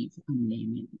Eve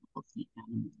unnaming all of the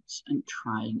animals and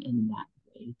trying in that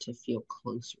way to feel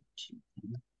closer to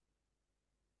them.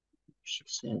 She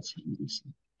says,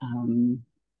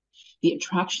 the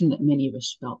attraction that many of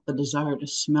us felt, the desire to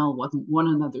smell one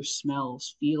another's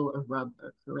smells, feel or rub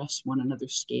or caress one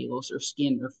another's scales or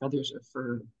skin or feathers or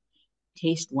fur,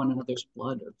 taste one another's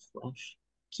blood or flesh,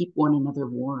 keep one another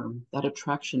warm. That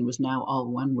attraction was now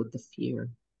all one with the fear,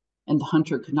 and the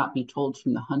hunter could not be told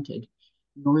from the hunted,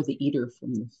 nor the eater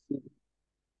from the food.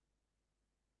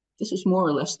 This was more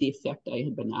or less the effect I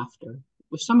had been after.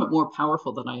 It was somewhat more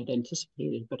powerful than I had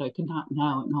anticipated, but I could not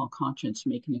now in all conscience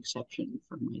make an exception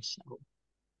for myself.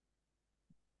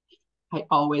 I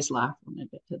always laugh when I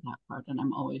get to that part, and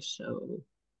I'm always so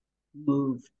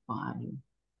moved by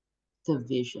the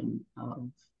vision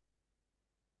of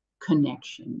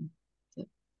connection that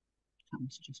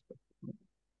comes just before.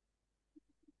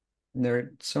 There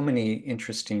are so many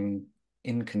interesting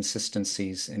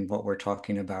inconsistencies in what we're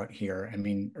talking about here. I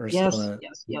mean, Ursula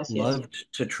loved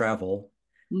to travel,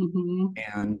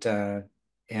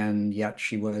 and yet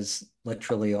she was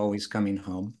literally always coming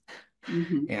home.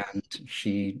 And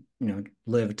she,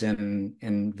 lived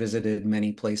and visited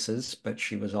many places, but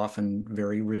she was often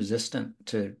very resistant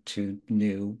to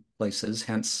new places.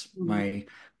 Hence my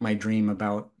dream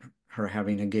about her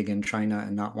having a gig in China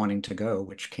and not wanting to go,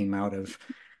 which came out of,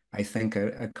 I think,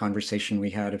 a conversation we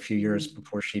had a few years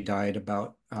before she died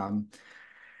about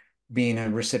being a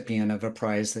recipient of a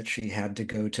prize that she had to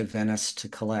go to Venice to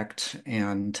collect.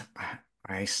 And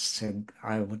I said,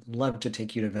 I would love to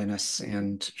take you to Venice.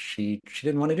 And she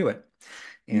didn't want to do it.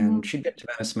 And she'd been to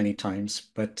Venice many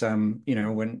times. But,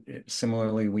 when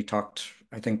similarly we talked,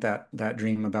 I think that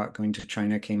dream about going to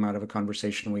China came out of a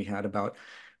conversation we had about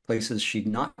places she'd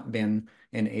not been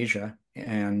in Asia,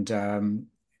 and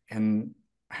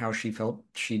how she felt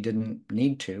she didn't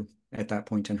need to at that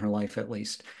point in her life, at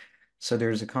least. So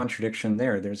there's a contradiction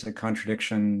there. There's a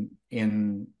contradiction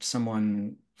in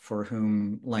someone for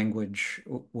whom language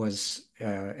was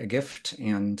a gift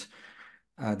and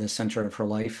the center of her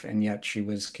life, and yet she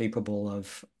was capable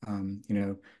of,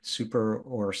 super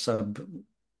or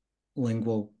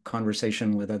sublingual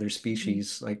conversation with other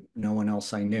species like no one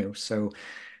else I knew. So,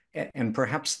 and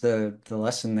perhaps the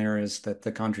lesson there is that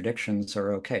the contradictions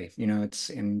are okay. It's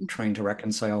in trying to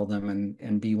reconcile them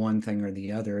and be one thing or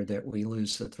the other that we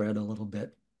lose the thread a little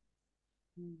bit.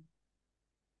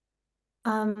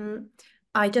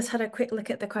 I just had a quick look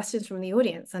at the questions from the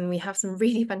audience, and we have some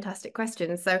really fantastic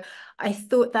questions. So I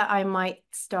thought that I might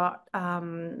start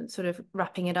sort of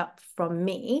wrapping it up from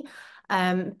me.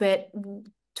 But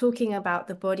talking about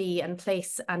the body and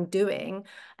place and doing,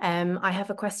 I have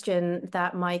a question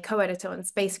that my co-editor on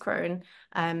Space Crone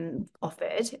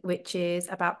offered, which is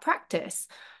about practice.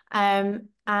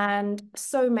 And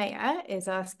So Maya is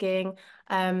asking,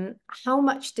 how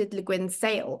much did Le Guin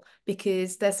sail?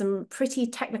 Because there's some pretty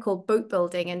technical boat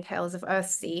building in Tales of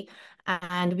Earthsea.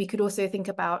 And we could also think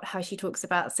about how she talks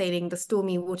about sailing the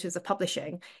stormy waters of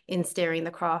publishing in Steering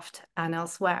the Craft and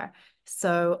elsewhere.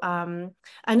 So, and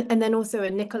then also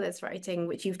in Nicola's writing,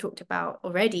 which you've talked about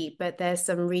already, but there's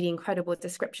some really incredible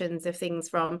descriptions of things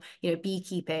from,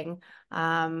 beekeeping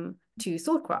to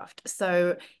swordcraft.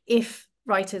 So if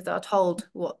writers are told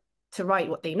what to write,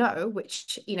 what they know,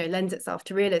 which, lends itself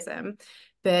to realism,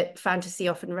 but fantasy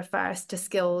often refers to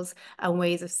skills and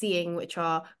ways of seeing which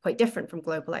are quite different from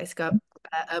globalized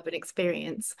urban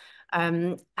experience.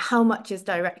 How much is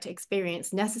direct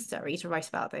experience necessary to write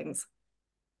about things?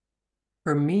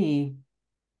 For me,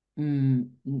 no,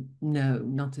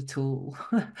 not at all,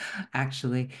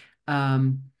 actually.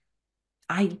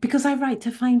 Because I write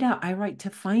to find out, I write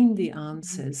to find the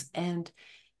answers. And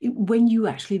when you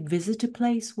actually visit a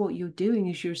place, what you're doing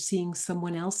is you're seeing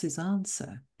someone else's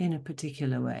answer in a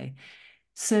particular way.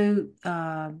 So,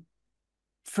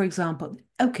 for example,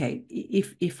 okay,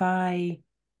 if I'm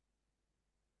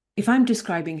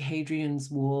describing Hadrian's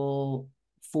Wall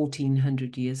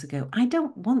 1400 years ago, I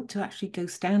don't want to actually go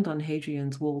stand on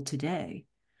Hadrian's Wall today,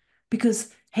 because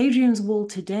Hadrian's Wall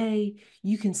today,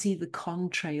 you can see the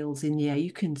contrails in the air,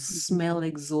 you can smell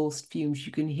exhaust fumes,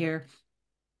 you can hear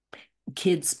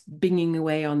kids binging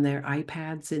away on their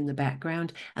iPads in the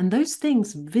background, and those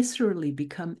things viscerally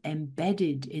become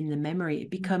embedded in the memory.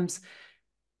 It becomes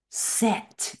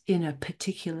set in a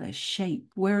particular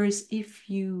shape. Whereas if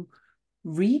you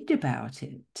read about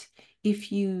it,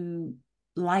 if you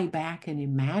lie back and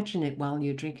imagine it while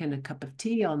you're drinking a cup of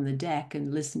tea on the deck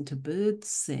and listen to birds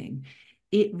sing,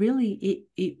 it really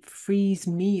it frees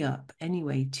me up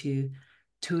anyway to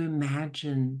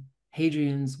imagine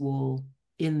Hadrian's Wall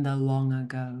in the long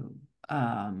ago.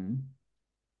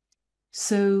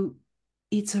 So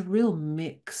it's a real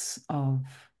mix of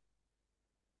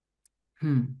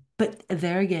but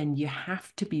there again, you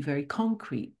have to be very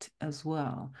concrete as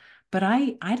well. But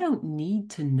I don't need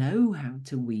to know how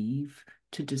to weave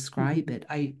to describe it.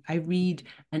 I read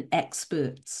an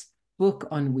expert's book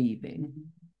on weaving,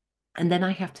 and then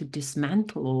I have to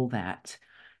dismantle all that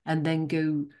and then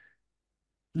go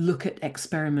look at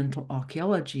experimental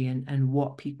archaeology and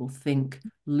what people think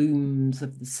looms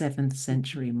of the 7th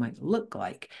century might look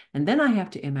like. And then I have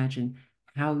to imagine,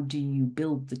 how do you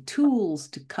build the tools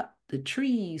to cut the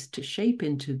trees to shape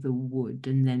into the wood,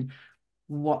 and then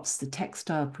what's the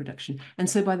textile production? And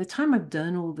so by the time I've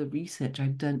done all the research,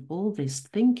 I've done all this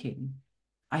thinking,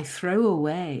 I throw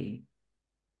away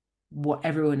what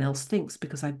everyone else thinks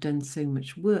because I've done so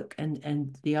much work,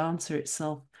 and the answer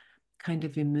itself kind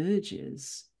of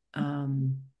emerges.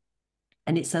 And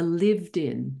it's a lived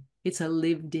in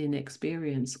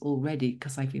experience already,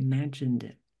 because I've imagined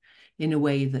it in a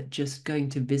way that just going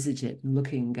to visit it and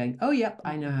looking and going, oh, yep,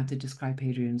 I know how to describe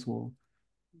Hadrian's Wall.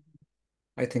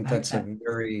 I think that's a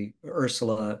very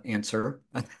Ursula answer.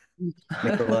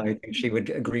 Nicola, I think she would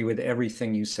agree with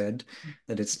everything you said,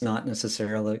 that it's not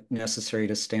necessarily necessary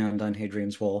to stand on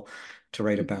Hadrian's Wall to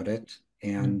write about it.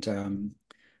 And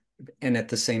at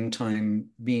the same time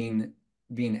being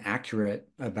accurate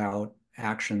about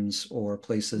actions or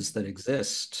places that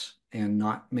exist and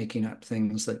not making up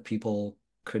things that people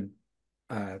could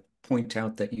point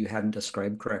out that you hadn't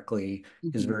described correctly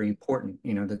is very important.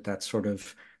 You know, that's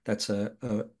a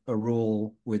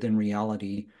rule within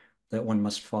reality that one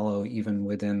must follow even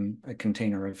within a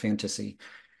container of fantasy.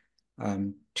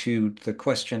 To the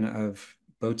question of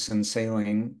boats and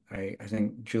sailing, I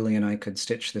think Julie and I could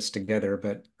stitch this together,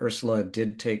 but Ursula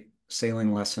did take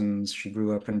sailing lessons. She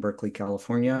grew up in Berkeley,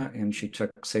 California, and she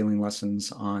took sailing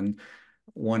lessons on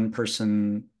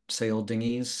one-person sail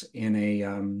dinghies in a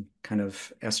kind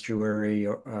of estuary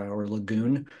or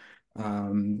lagoon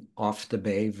off the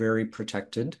bay, very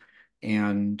protected.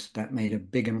 And that made a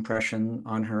big impression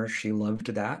on her. She loved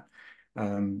that.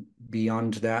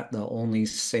 Beyond that, the only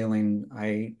sailing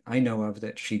I know of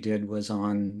that she did was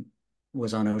on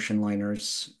ocean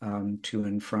liners to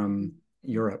and from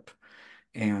Europe,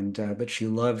 and but she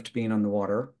loved being on the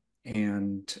water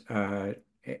and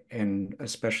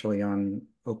especially on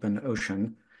open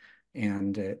ocean,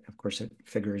 and of course it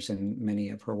figures in many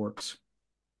of her works.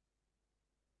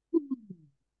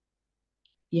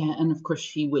 Yeah, and of course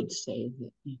she would say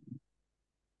that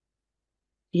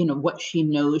you know what she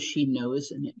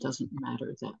knows, and it doesn't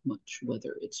matter that much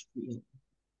whether it's real.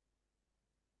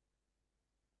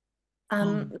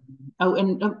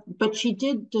 But she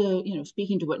did, you know,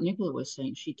 speaking to what Nicola was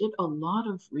saying, she did a lot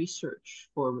of research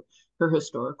for her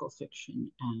historical fiction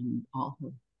and all her,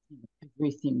 you know,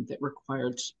 everything that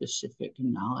required specific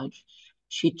knowledge.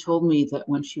 She told me that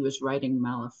when she was writing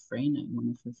Malafrena, one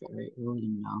of her very early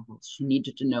novels, she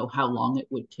needed to know how long it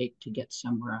would take to get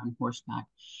somewhere on horseback.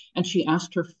 And she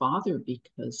asked her father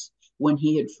because when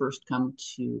he had first come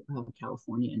to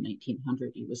California in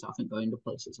 1900, he was often going to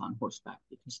places on horseback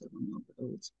because there were no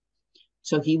roads.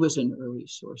 So he was an early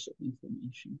source of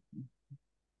information.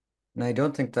 And I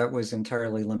don't think that was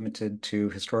entirely limited to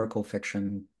historical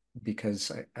fiction,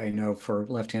 because I know for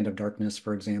Left Hand of Darkness,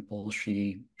 for example,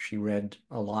 she read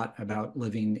a lot about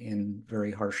living in very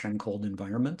harsh and cold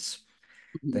environments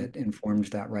that informed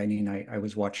that writing. I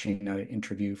was watching an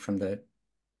interview from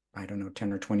I don't know,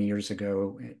 10 or 20 years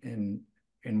ago in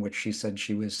which she said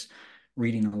she was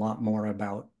reading a lot more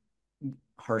about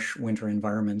harsh winter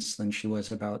environments than she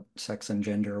was about sex and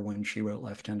gender when she wrote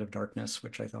Left Hand of Darkness,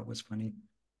 which I thought was funny.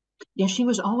 Yeah, she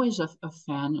was always a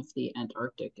fan of the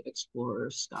Antarctic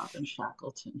explorers, Scott and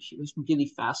Shackleton. She was really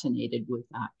fascinated with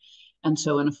that. And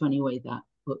so in a funny way, that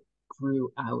book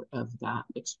grew out of that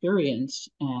experience.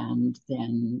 And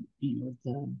then, you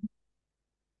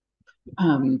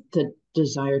know, the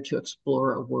desire to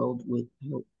explore a world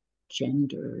without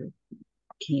gender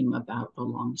came about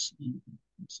alongside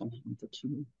somehow the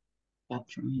two got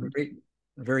joined. Very,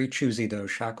 very choosy though.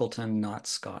 Shackleton, not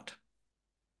Scott.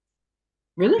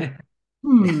 Really?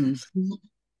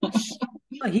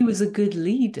 He was a good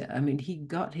leader. I mean, he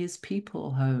got his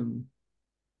people home.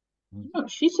 No,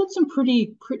 she said some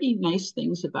pretty nice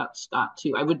things about Scott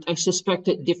too. I suspect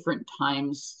at different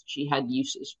times she had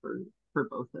uses for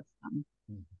both of them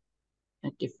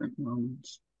at different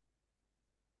moments.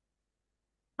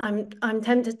 I'm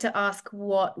tempted to ask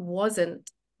what wasn't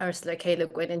Ursula K Le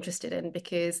Guin interested in,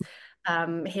 because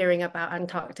hearing about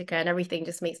Antarctica and everything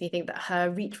just makes me think that her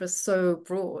reach was so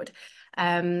broad.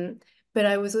 But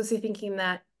I was also thinking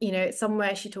that, you know,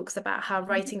 somewhere she talks about how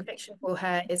writing fiction for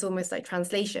her is almost like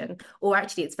translation, or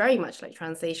actually it's very much like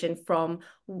translation from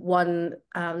one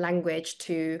language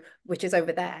which is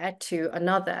over there, to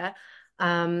another.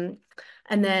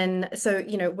 And then, so,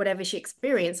 you know, whatever she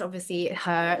experienced, obviously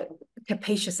her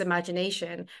capacious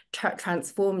imagination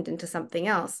transformed into something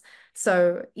else.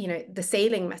 So, you know, the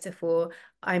sailing metaphor,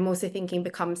 I'm also thinking,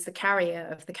 becomes the carrier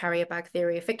of the carrier bag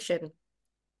theory of fiction.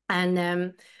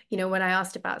 And, you know, when I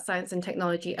asked about science and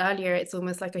technology earlier, it's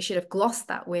almost like I should have glossed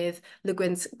that with Le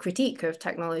Guin's critique of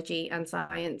technology and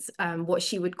science, what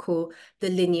she would call the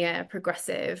linear,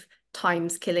 progressive,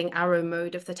 times-killing arrow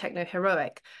mode of the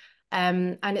techno-heroic.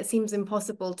 And it seems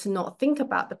impossible to not think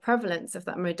about the prevalence of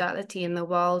that modality in the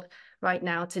world right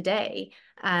now today,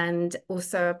 and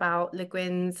also about Le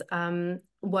Guin's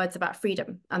words about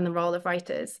freedom and the role of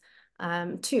writers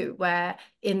too, where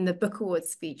in the Book Awards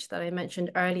speech that I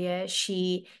mentioned earlier,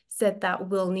 she said that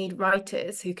we'll need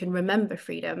writers who can remember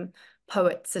freedom,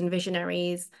 poets and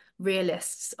visionaries,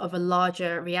 realists of a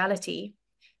larger reality.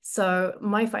 So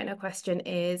my final question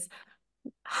is,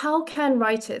 how can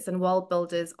writers and world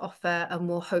builders offer a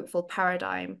more hopeful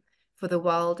paradigm for the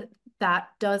world that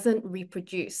doesn't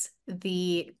reproduce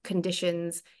the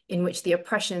conditions in which the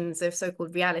oppressions of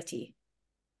so-called reality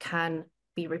can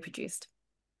be reproduced.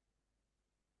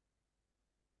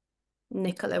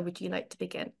 Nicola, would you like to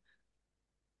begin?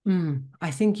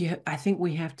 I think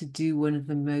we have to do one of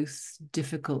the most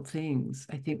difficult things.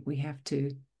 I think we have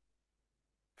to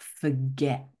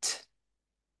forget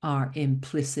our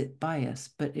implicit bias.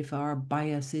 But if our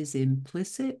bias is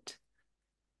implicit,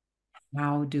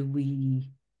 how do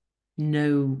we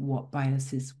know what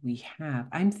biases we have?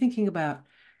 I'm thinking about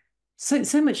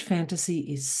so much fantasy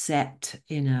is set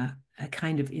in a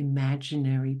kind of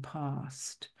imaginary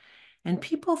past. And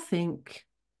people think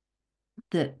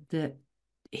that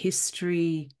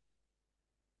history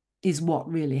is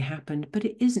what really happened, but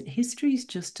it isn't. History is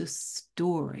just a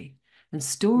story, and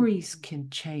stories can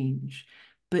change,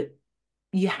 but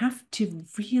you have to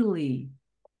really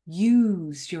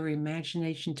use your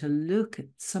imagination to look at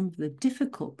some of the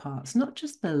difficult parts, not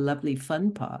just the lovely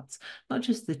fun parts, not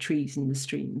just the trees and the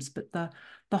streams, but the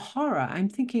horror. I'm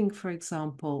thinking, for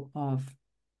example, of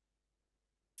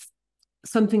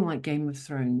something like Game of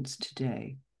Thrones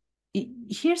today.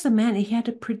 Here's a man, he had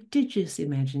a prodigious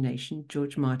imagination,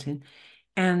 George Martin,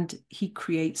 and he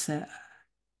creates a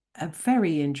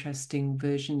very interesting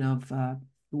version of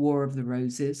War of the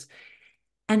Roses.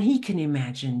 And he can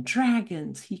imagine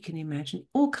dragons, he can imagine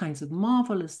all kinds of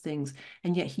marvelous things,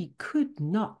 and yet he could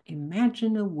not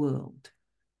imagine a world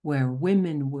where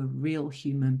women were real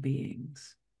human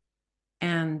beings.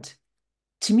 And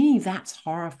to me, that's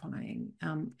horrifying.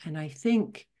 And I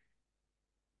think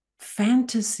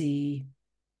fantasy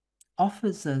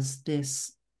offers us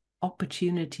this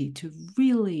opportunity to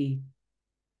really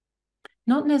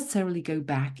not necessarily go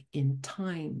back in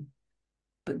time,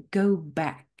 but go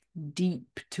back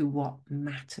deep to what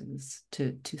matters,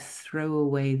 to throw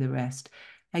away the rest.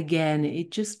 Again,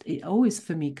 it always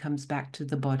for me comes back to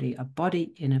the body, a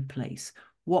body in a place.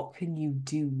 What can you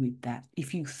do with that?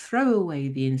 If you throw away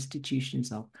the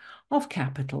institutions of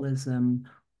capitalism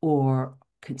or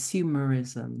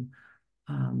consumerism,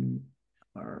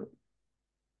 or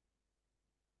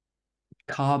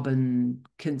carbon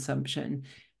consumption,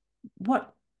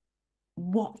 what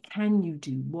can you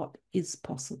do? What is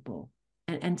possible?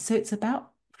 And so it's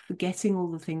about forgetting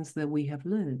all the things that we have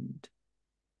learned.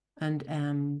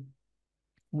 And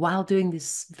while doing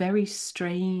this very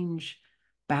strange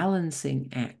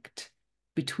balancing act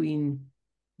between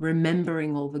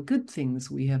remembering all the good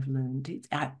things we have learned,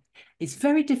 it's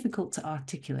very difficult to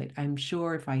articulate. I'm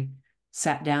sure if I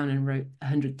sat down and wrote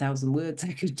 100,000 words,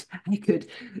 I could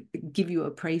give you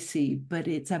a précis, but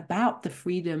it's about the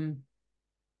freedom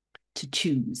to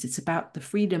choose. It's about the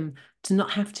freedom to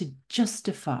not have to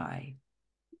justify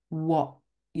what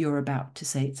you're about to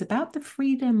say. It's about the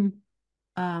freedom.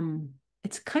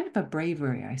 It's kind of a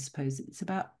bravery, I suppose. It's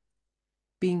about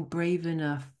being brave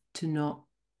enough to not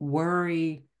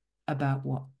worry about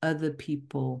what other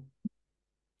people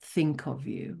think of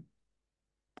you.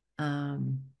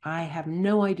 I have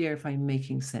no idea if I'm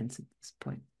making sense at this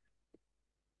point.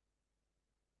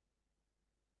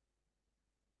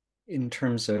 In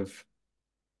terms of,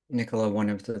 Nicola, one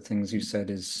of the things you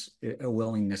said is a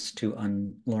willingness to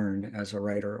unlearn as a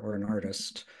writer or an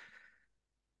artist.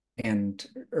 And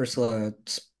Ursula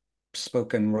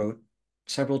spoke and wrote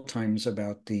several times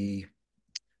about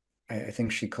I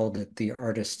think she called it the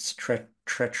artist's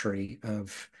treachery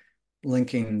of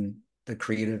linking the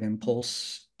creative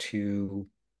impulse to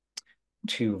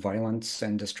violence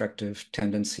and destructive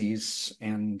tendencies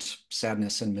and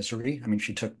sadness and misery. I mean,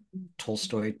 she took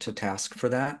Tolstoy to task for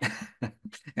that,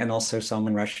 and also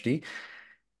Salman Rushdie.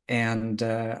 And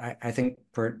I think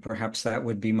perhaps that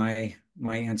would be my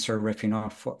answer, riffing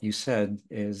off what you said,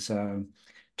 is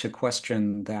to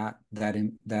question that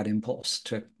impulse,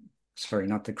 sorry,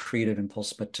 not the creative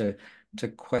impulse, but to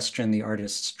question the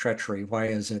artist's treachery. Why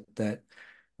is it that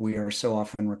we are so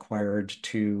often required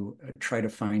to try to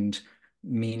find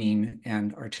meaning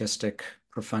and artistic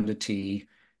profundity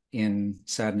in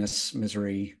sadness,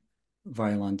 misery,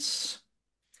 violence?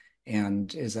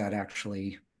 And is that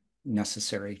actually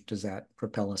necessary? Does that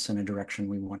propel us in a direction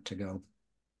we want to go?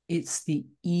 It's the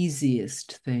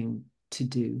easiest thing to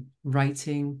do.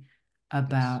 Writing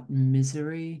about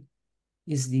misery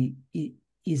is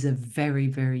a very,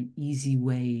 very easy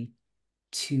way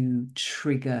to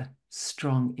trigger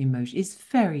strong emotion. It's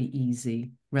very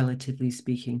easy, relatively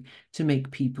speaking, to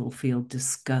make people feel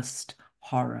disgust,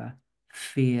 horror,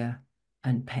 fear,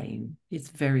 and pain. It's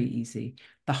very easy.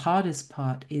 The hardest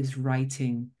part is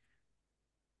writing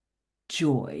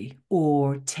joy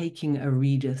or taking a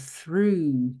reader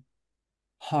through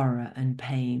horror and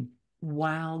pain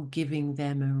while giving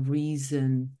them a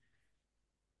reason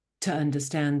to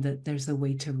understand that there's a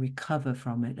way to recover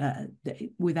from it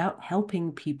without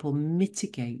helping people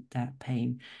mitigate that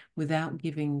pain, without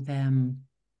giving them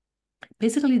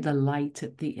basically the light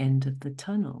at the end of the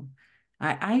tunnel.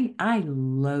 I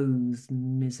loathe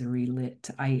misery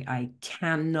lit. I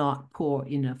cannot pour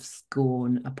enough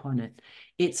scorn upon it.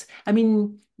 It's, I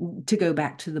mean, to go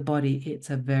back to the body, it's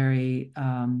a very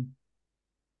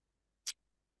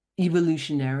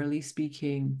evolutionarily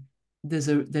speaking, there's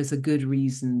a good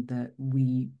reason that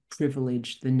we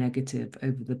privilege the negative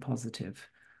over the positive.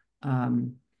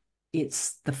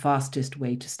 It's the fastest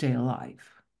way to stay alive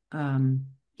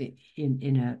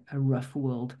in a rough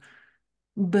world.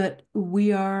 But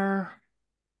we are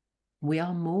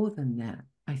more than that.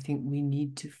 I think we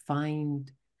need to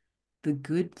find the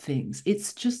good things.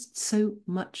 It's just so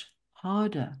much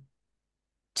harder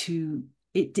to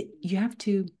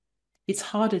it's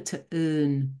harder to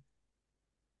earn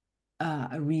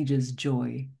a reader's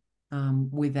joy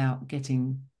without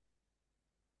getting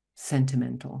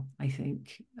sentimental, I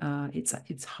think.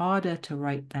 It's harder to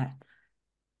write that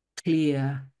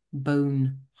clear,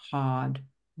 bone-hard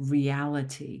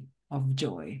reality of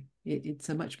joy. It's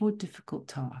a much more difficult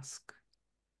task.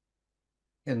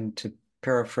 And to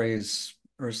paraphrase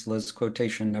Ursula's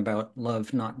quotation about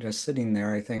love not just sitting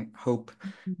there, I think hope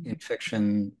in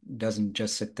fiction doesn't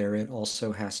just sit there. It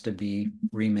also has to be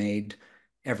remade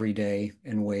every day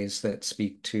in ways that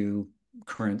speak to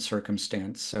current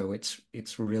circumstance. So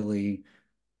it's really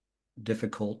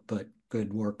difficult, but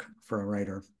good work for a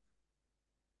writer.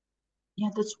 Yeah,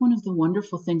 that's one of the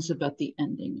wonderful things about the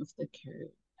ending of the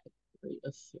category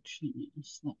of fiction,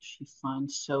 is that she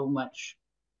finds so much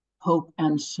hope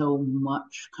and so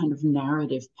much kind of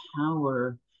narrative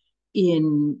power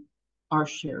in our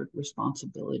shared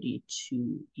responsibility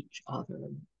to each other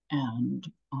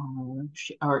and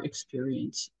our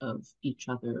experience of each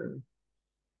other,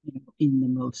 you know, in the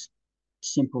most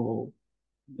simple,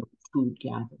 you know, food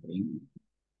gathering,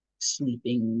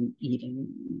 sleeping,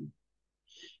 eating,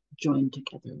 joined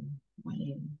together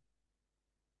way.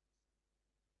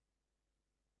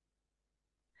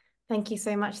 Thank you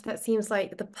so much. That seems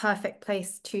like the perfect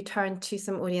place to turn to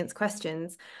some audience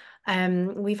questions.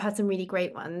 We've had some really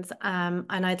great ones, and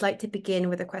I'd like to begin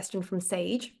with a question from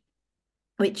Sage,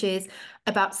 which is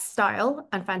about style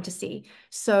and fantasy.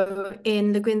 So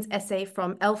in Le Guin's essay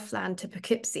From Elfland to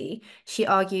Poughkeepsie, she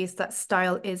argues that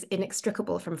style is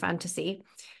inextricable from fantasy.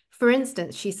 For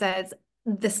instance, she says,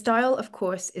 the style, of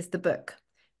course, is the book.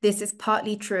 This is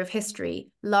partly true of history,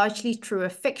 largely true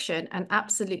of fiction, and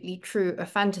absolutely true of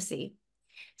fantasy.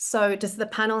 So does the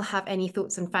panel have any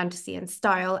thoughts on fantasy and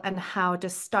style, and how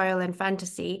does style and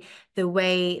fantasy, the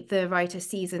way the writer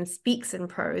sees and speaks in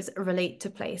prose, relate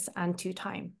to place and to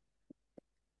time?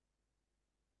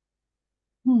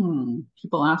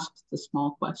 People ask the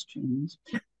small questions.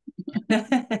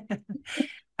 I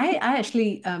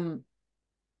actually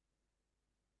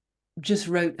just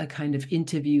wrote a kind of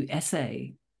interview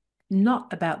essay,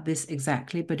 not about this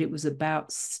exactly, but it was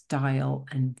about style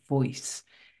and voice.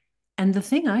 And the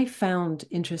thing I found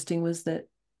interesting was that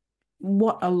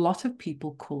what a lot of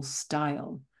people call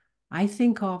style, I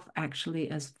think of actually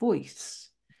as voice.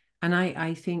 And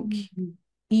I think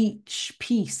each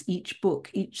piece, each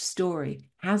book, each story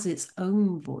has its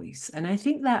own voice. And I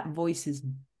think that voice is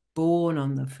born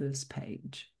on the first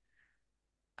page.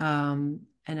 And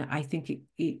I think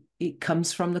it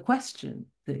comes from the question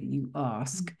that you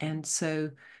ask. And so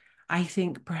I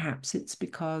think perhaps it's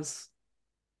because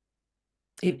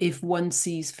if one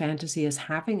sees fantasy as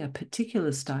having a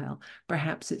particular style,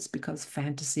 perhaps it's because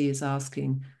fantasy is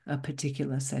asking a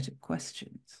particular set of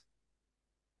questions.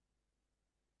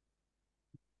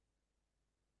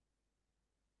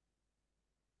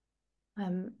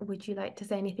 Would you like to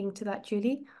say anything to that,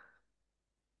 Julie?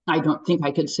 I don't think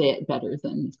I could say it better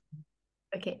than.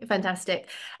 Okay, fantastic.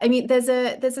 I mean, there's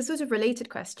a sort of related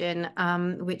question,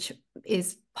 which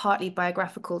is partly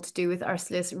biographical to do with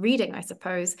Ursula's reading, I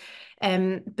suppose.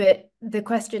 But the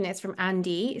question is from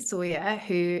Andy Sawyer,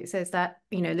 who says that,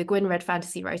 you know, Le Guin read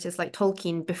fantasy writers like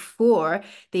Tolkien before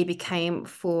they became,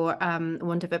 for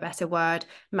want of a better word,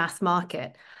 mass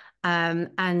market.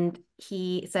 And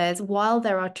he says, while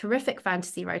there are terrific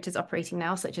fantasy writers operating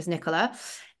now, such as Nicola,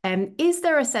 is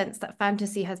there a sense that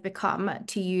fantasy has become,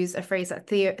 to use a phrase that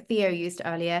Theo used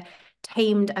earlier,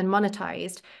 tamed and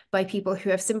monetized by people who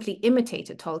have simply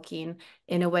imitated Tolkien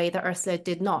in a way that Ursula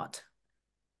did not?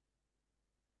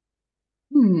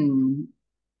 I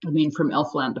mean, From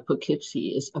Elfland to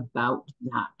Poughkeepsie is about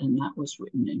that, and that was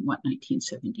written in, what,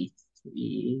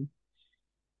 1973?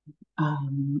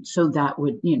 So that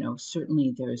would, you know,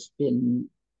 certainly there's been,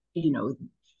 you know,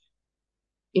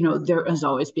 you know, there has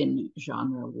always been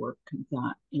genre work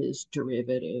that is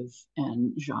derivative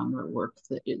and genre work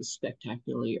that is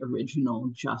spectacularly original,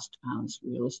 just as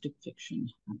realistic fiction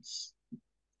has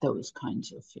those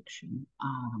kinds of fiction.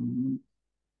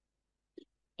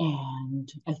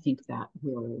 And I think that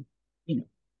will, you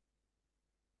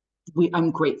know,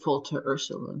 I'm grateful to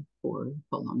Ursula for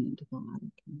belonging to the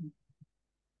latter community.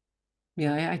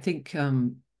 Yeah, I think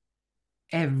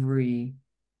every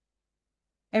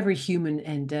human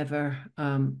endeavor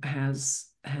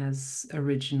has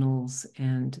originals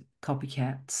and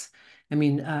copycats. I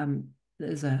mean,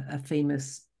 there's a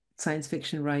famous science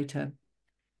fiction writer,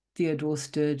 Theodore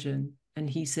Sturgeon, and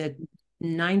he said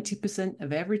 90%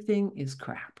 of everything is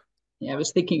crap. Yeah, I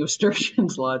was thinking of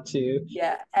Sturgeon's Law too.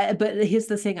 Yeah, but here's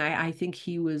the thing. I think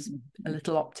he was a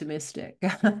little optimistic.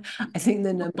 I think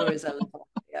the number is a little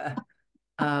higher.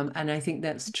 And I think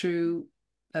that's true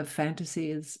of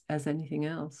fantasy as anything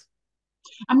else.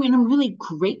 I mean, I'm really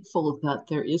grateful that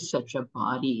there is such a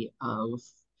body of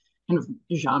kind of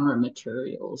genre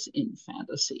materials in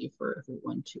fantasy for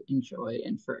everyone to enjoy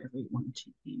and for everyone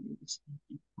to use.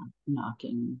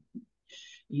 Knocking,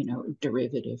 you know,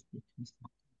 derivative because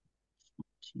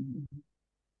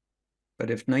but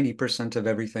if 90% of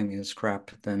everything is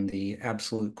crap, then the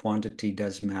absolute quantity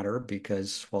does matter,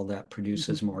 because while that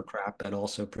produces more crap, it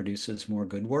also produces more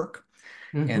good work.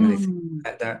 And I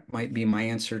think that might be my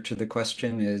answer to the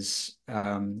question is,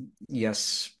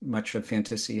 yes, much of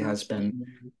fantasy has been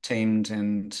tamed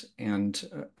and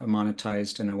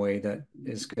monetized in a way that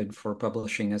is good for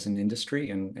publishing as an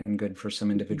industry and good for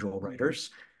some individual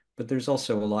writers. But there's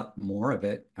also a lot more of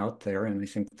it out there. And I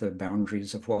think the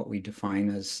boundaries of what we define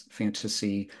as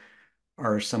fantasy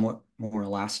are somewhat more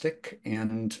elastic.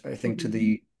 And I think to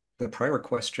the prior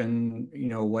question, you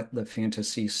know, what the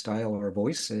fantasy style or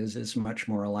voice is much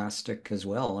more elastic as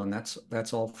well. And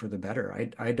that's all for the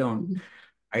better.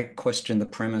 I question the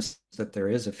premise that there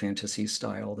is a fantasy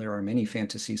style. There are many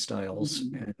fantasy styles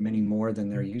and many more than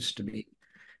there used to be.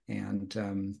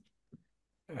 And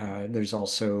there's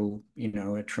also, you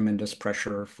know, a tremendous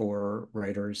pressure for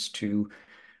writers to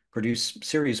produce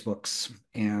series books,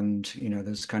 and, you know,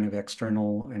 those kind of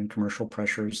external and commercial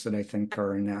pressures that I think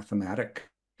are anathematic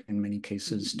in many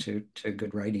cases to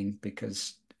good writing,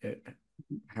 because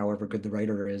however good the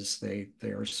writer is, they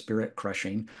are spirit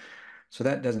crushing. So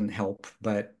that doesn't help,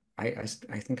 but I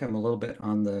think I'm a little bit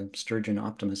on the Sturgeon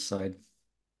optimist side.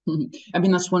 I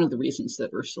mean, that's one of the reasons that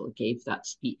Ursula gave that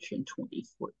speech in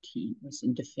 2014, was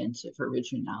in defense of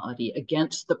originality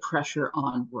against the pressure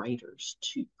on writers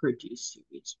to produce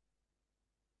series.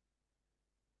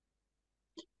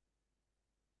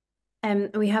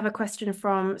 We have a question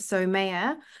from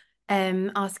Somaya,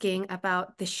 asking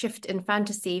about the shift in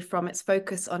fantasy from its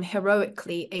focus on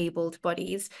heroically abled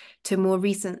bodies to more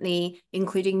recently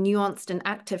including nuanced and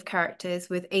active characters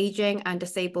with aging and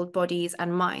disabled bodies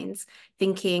and minds,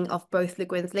 thinking of both Le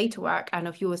Guin's later work and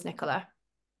of yours, Nicola.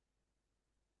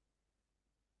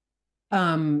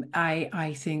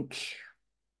 I think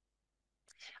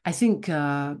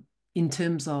in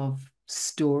terms of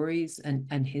stories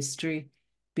and history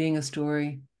being a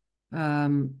story,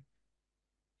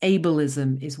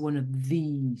 ableism is one of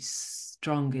the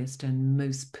strongest and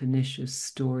most pernicious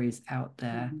stories out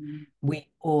there. We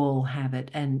all have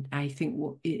it. And I think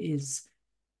what it is,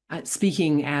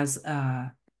 speaking as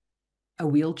a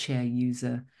wheelchair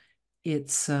user,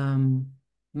 it's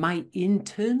my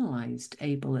internalized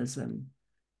ableism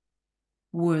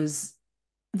was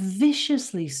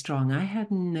viciously strong. I had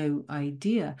no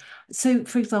idea. So,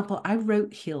 for example, I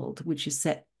wrote Hild, which is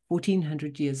set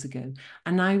 1400 years ago,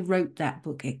 and I wrote that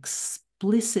book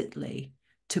explicitly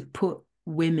to put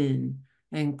women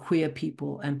and queer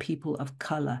people and people of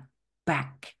color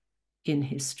back in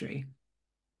history.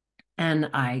 And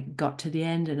I got to the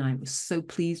end and I was so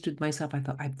pleased with myself. I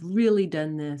thought, I've really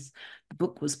done this. The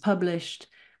book was published.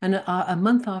 And a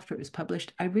month after it was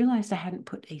published, I realized I hadn't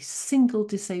put a single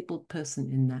disabled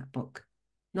person in that book,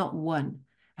 not one.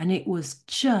 And it was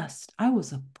just, I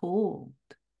was appalled.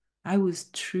 I was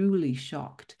truly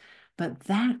shocked. But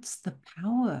that's the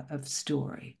power of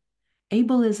story.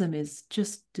 Ableism is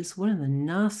just one of the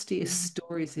nastiest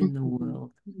stories in the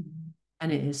world.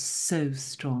 And it is so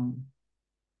strong.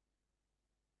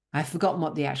 I've forgotten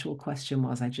what the actual question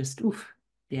was. I just, oof,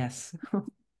 yes.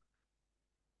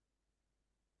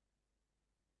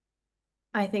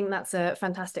 I think that's a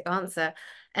fantastic answer.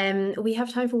 We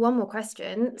have time for one more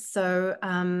question. So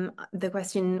the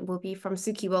question will be from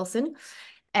Suki Wilson,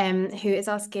 who is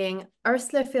asking,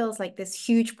 Ursula feels like this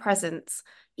huge presence,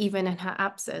 even in her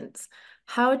absence.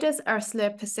 How does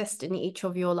Ursula persist in each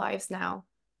of your lives now?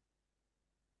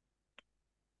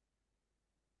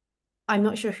 I'm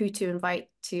not sure who to invite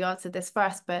to answer this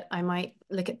first, but I might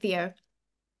look at Theo.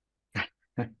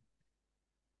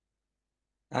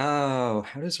 Oh,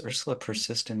 how does Ursula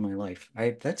persist in my life?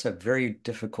 That's a very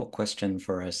difficult question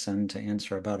for a son to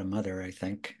answer about a mother, I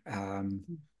think.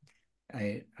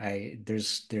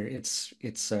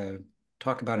 It's a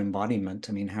talk about embodiment.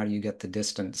 I mean, how do you get the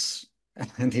distance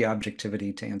and the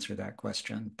objectivity to answer that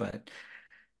question? But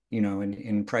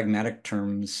in pragmatic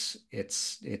terms,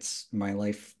 it's my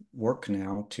life work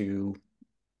now to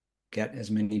get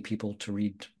as many people to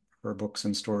read her books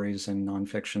and stories and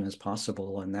nonfiction as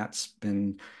possible, and that's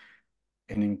been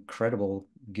an incredible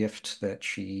gift that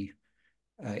she,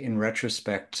 in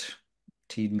retrospect,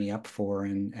 teed me up for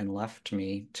and left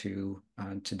me to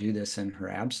do this in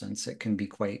her absence. It can be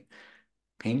quite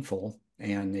painful,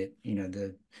 and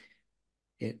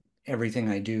everything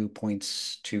I do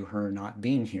points to her not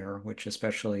being here, which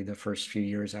especially the first few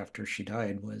years after she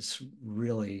died was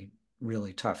really,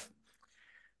 really tough.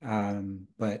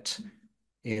 But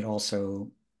it also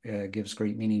gives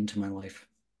great meaning to my life.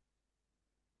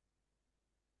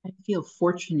 I feel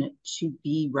fortunate to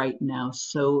be right now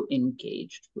so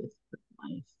engaged with her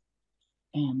life.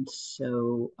 And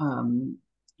so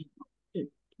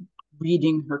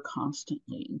reading her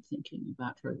constantly and thinking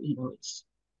about her, it's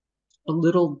a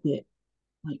little bit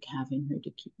like having her to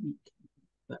keep me company,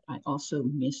 but I also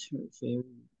miss her very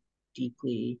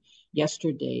deeply.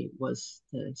 Yesterday was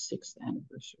the 6th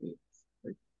anniversary of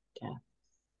her death,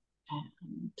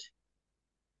 and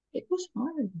it was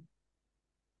hard.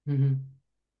 Mm-hmm.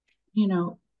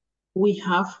 We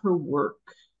have her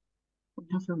work, we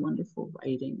have her wonderful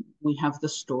writing, we have the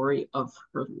story of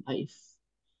her life,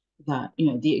 that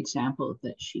the example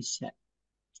that she set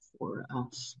for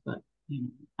us, but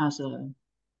as a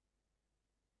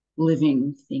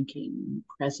living, thinking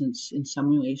presence, in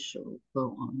some ways she'll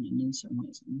go on, and in some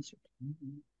ways I'm certain.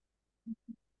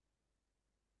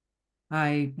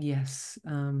 Yes,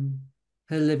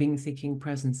 her living, thinking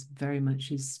presence very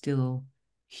much is still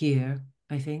here,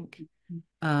 I think.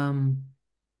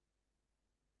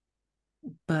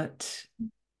 But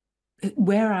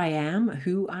where I am,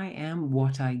 who I am,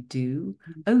 what I do,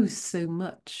 owes so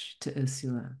much to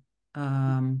Ursula.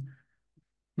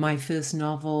 My first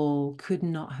novel could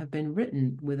not have been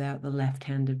written without The Left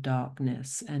Hand of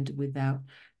Darkness, and without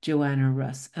Joanna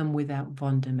Russ, and without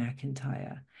Vonda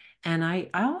McIntyre. And I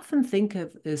often think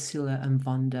of Ursula and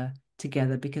Vonda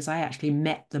together because I actually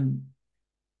met them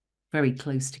very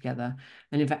close together.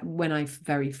 And in fact, when I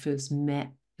very first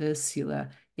met Ursula,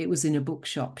 it was in a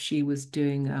bookshop. She was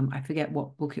doing, I forget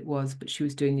what book it was, but she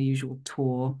was doing the usual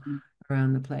tour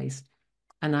around the place.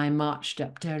 And I marched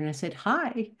up to her and I said,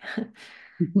 "Hi." I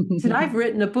said, "I've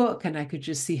written a book." And I could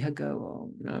just see her go,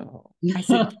 "Oh, no." I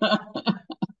said,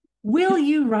 "Will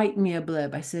you write me a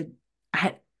blurb?" I said,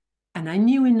 and I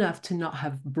knew enough to not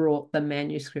have brought the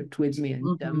manuscript with me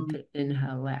and dump it in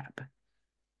her lap.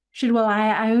 She said, "Well,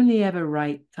 I only ever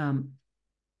write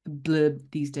blurb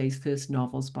these days, first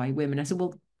novels by women." I said,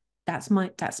 "Well, that's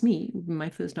me, my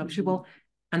first novel." She said, "Well,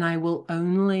 and I will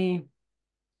only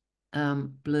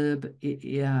blurb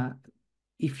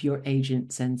if your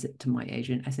agent sends it to my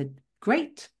agent." I said,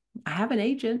 "Great, I have an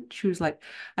agent." She was like,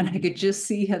 and I could just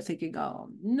see her thinking, "Oh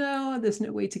no, there's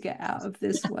no way to get out of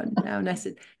this one now." And I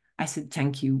said,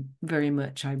 "Thank you very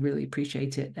much. I really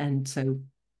appreciate it." And so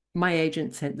my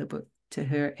agent sent the book to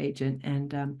her agent,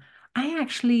 and I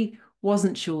actually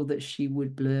wasn't sure that she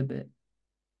would blurb it,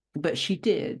 but she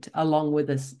did, along with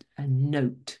a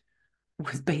note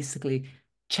with basically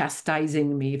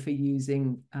chastising me for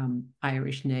using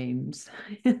Irish names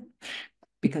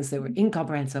because they were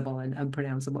incomprehensible and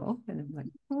unpronounceable. And I'm like,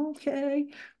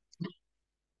 okay.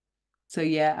 So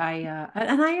yeah,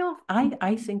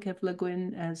 I think of Le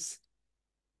Guin as,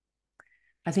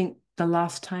 I think the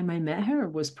last time I met her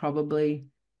was probably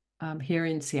here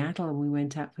in Seattle, and we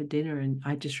went out for dinner, and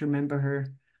I just remember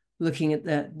her looking at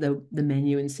the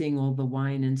menu and seeing all the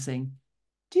wine and saying,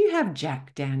 "Do you have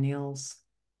Jack Daniels?"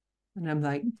 And I'm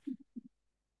like,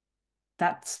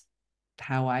 that's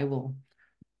how I will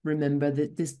remember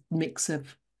that, this mix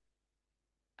of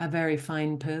a very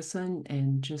fine person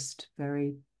and just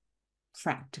very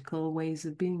practical ways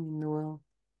of being in the world.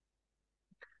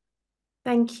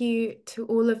 Thank you to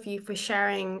all of you for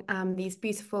sharing these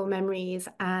beautiful memories,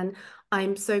 and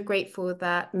I'm so grateful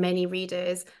that many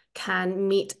readers can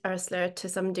meet Ursula to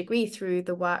some degree through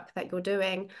the work that you're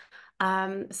doing.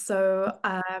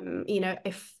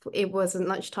 If it wasn't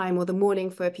lunchtime or the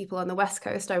morning for people on the West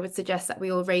Coast, I would suggest that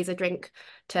we all raise a drink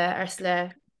to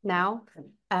Ursula now.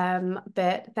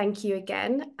 But thank you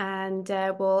again, and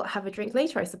we'll have a drink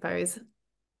later, I suppose.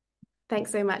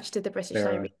 Thanks so much to the British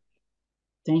Library.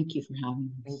 Thank you for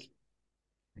having us. Thank you.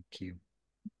 Thank you.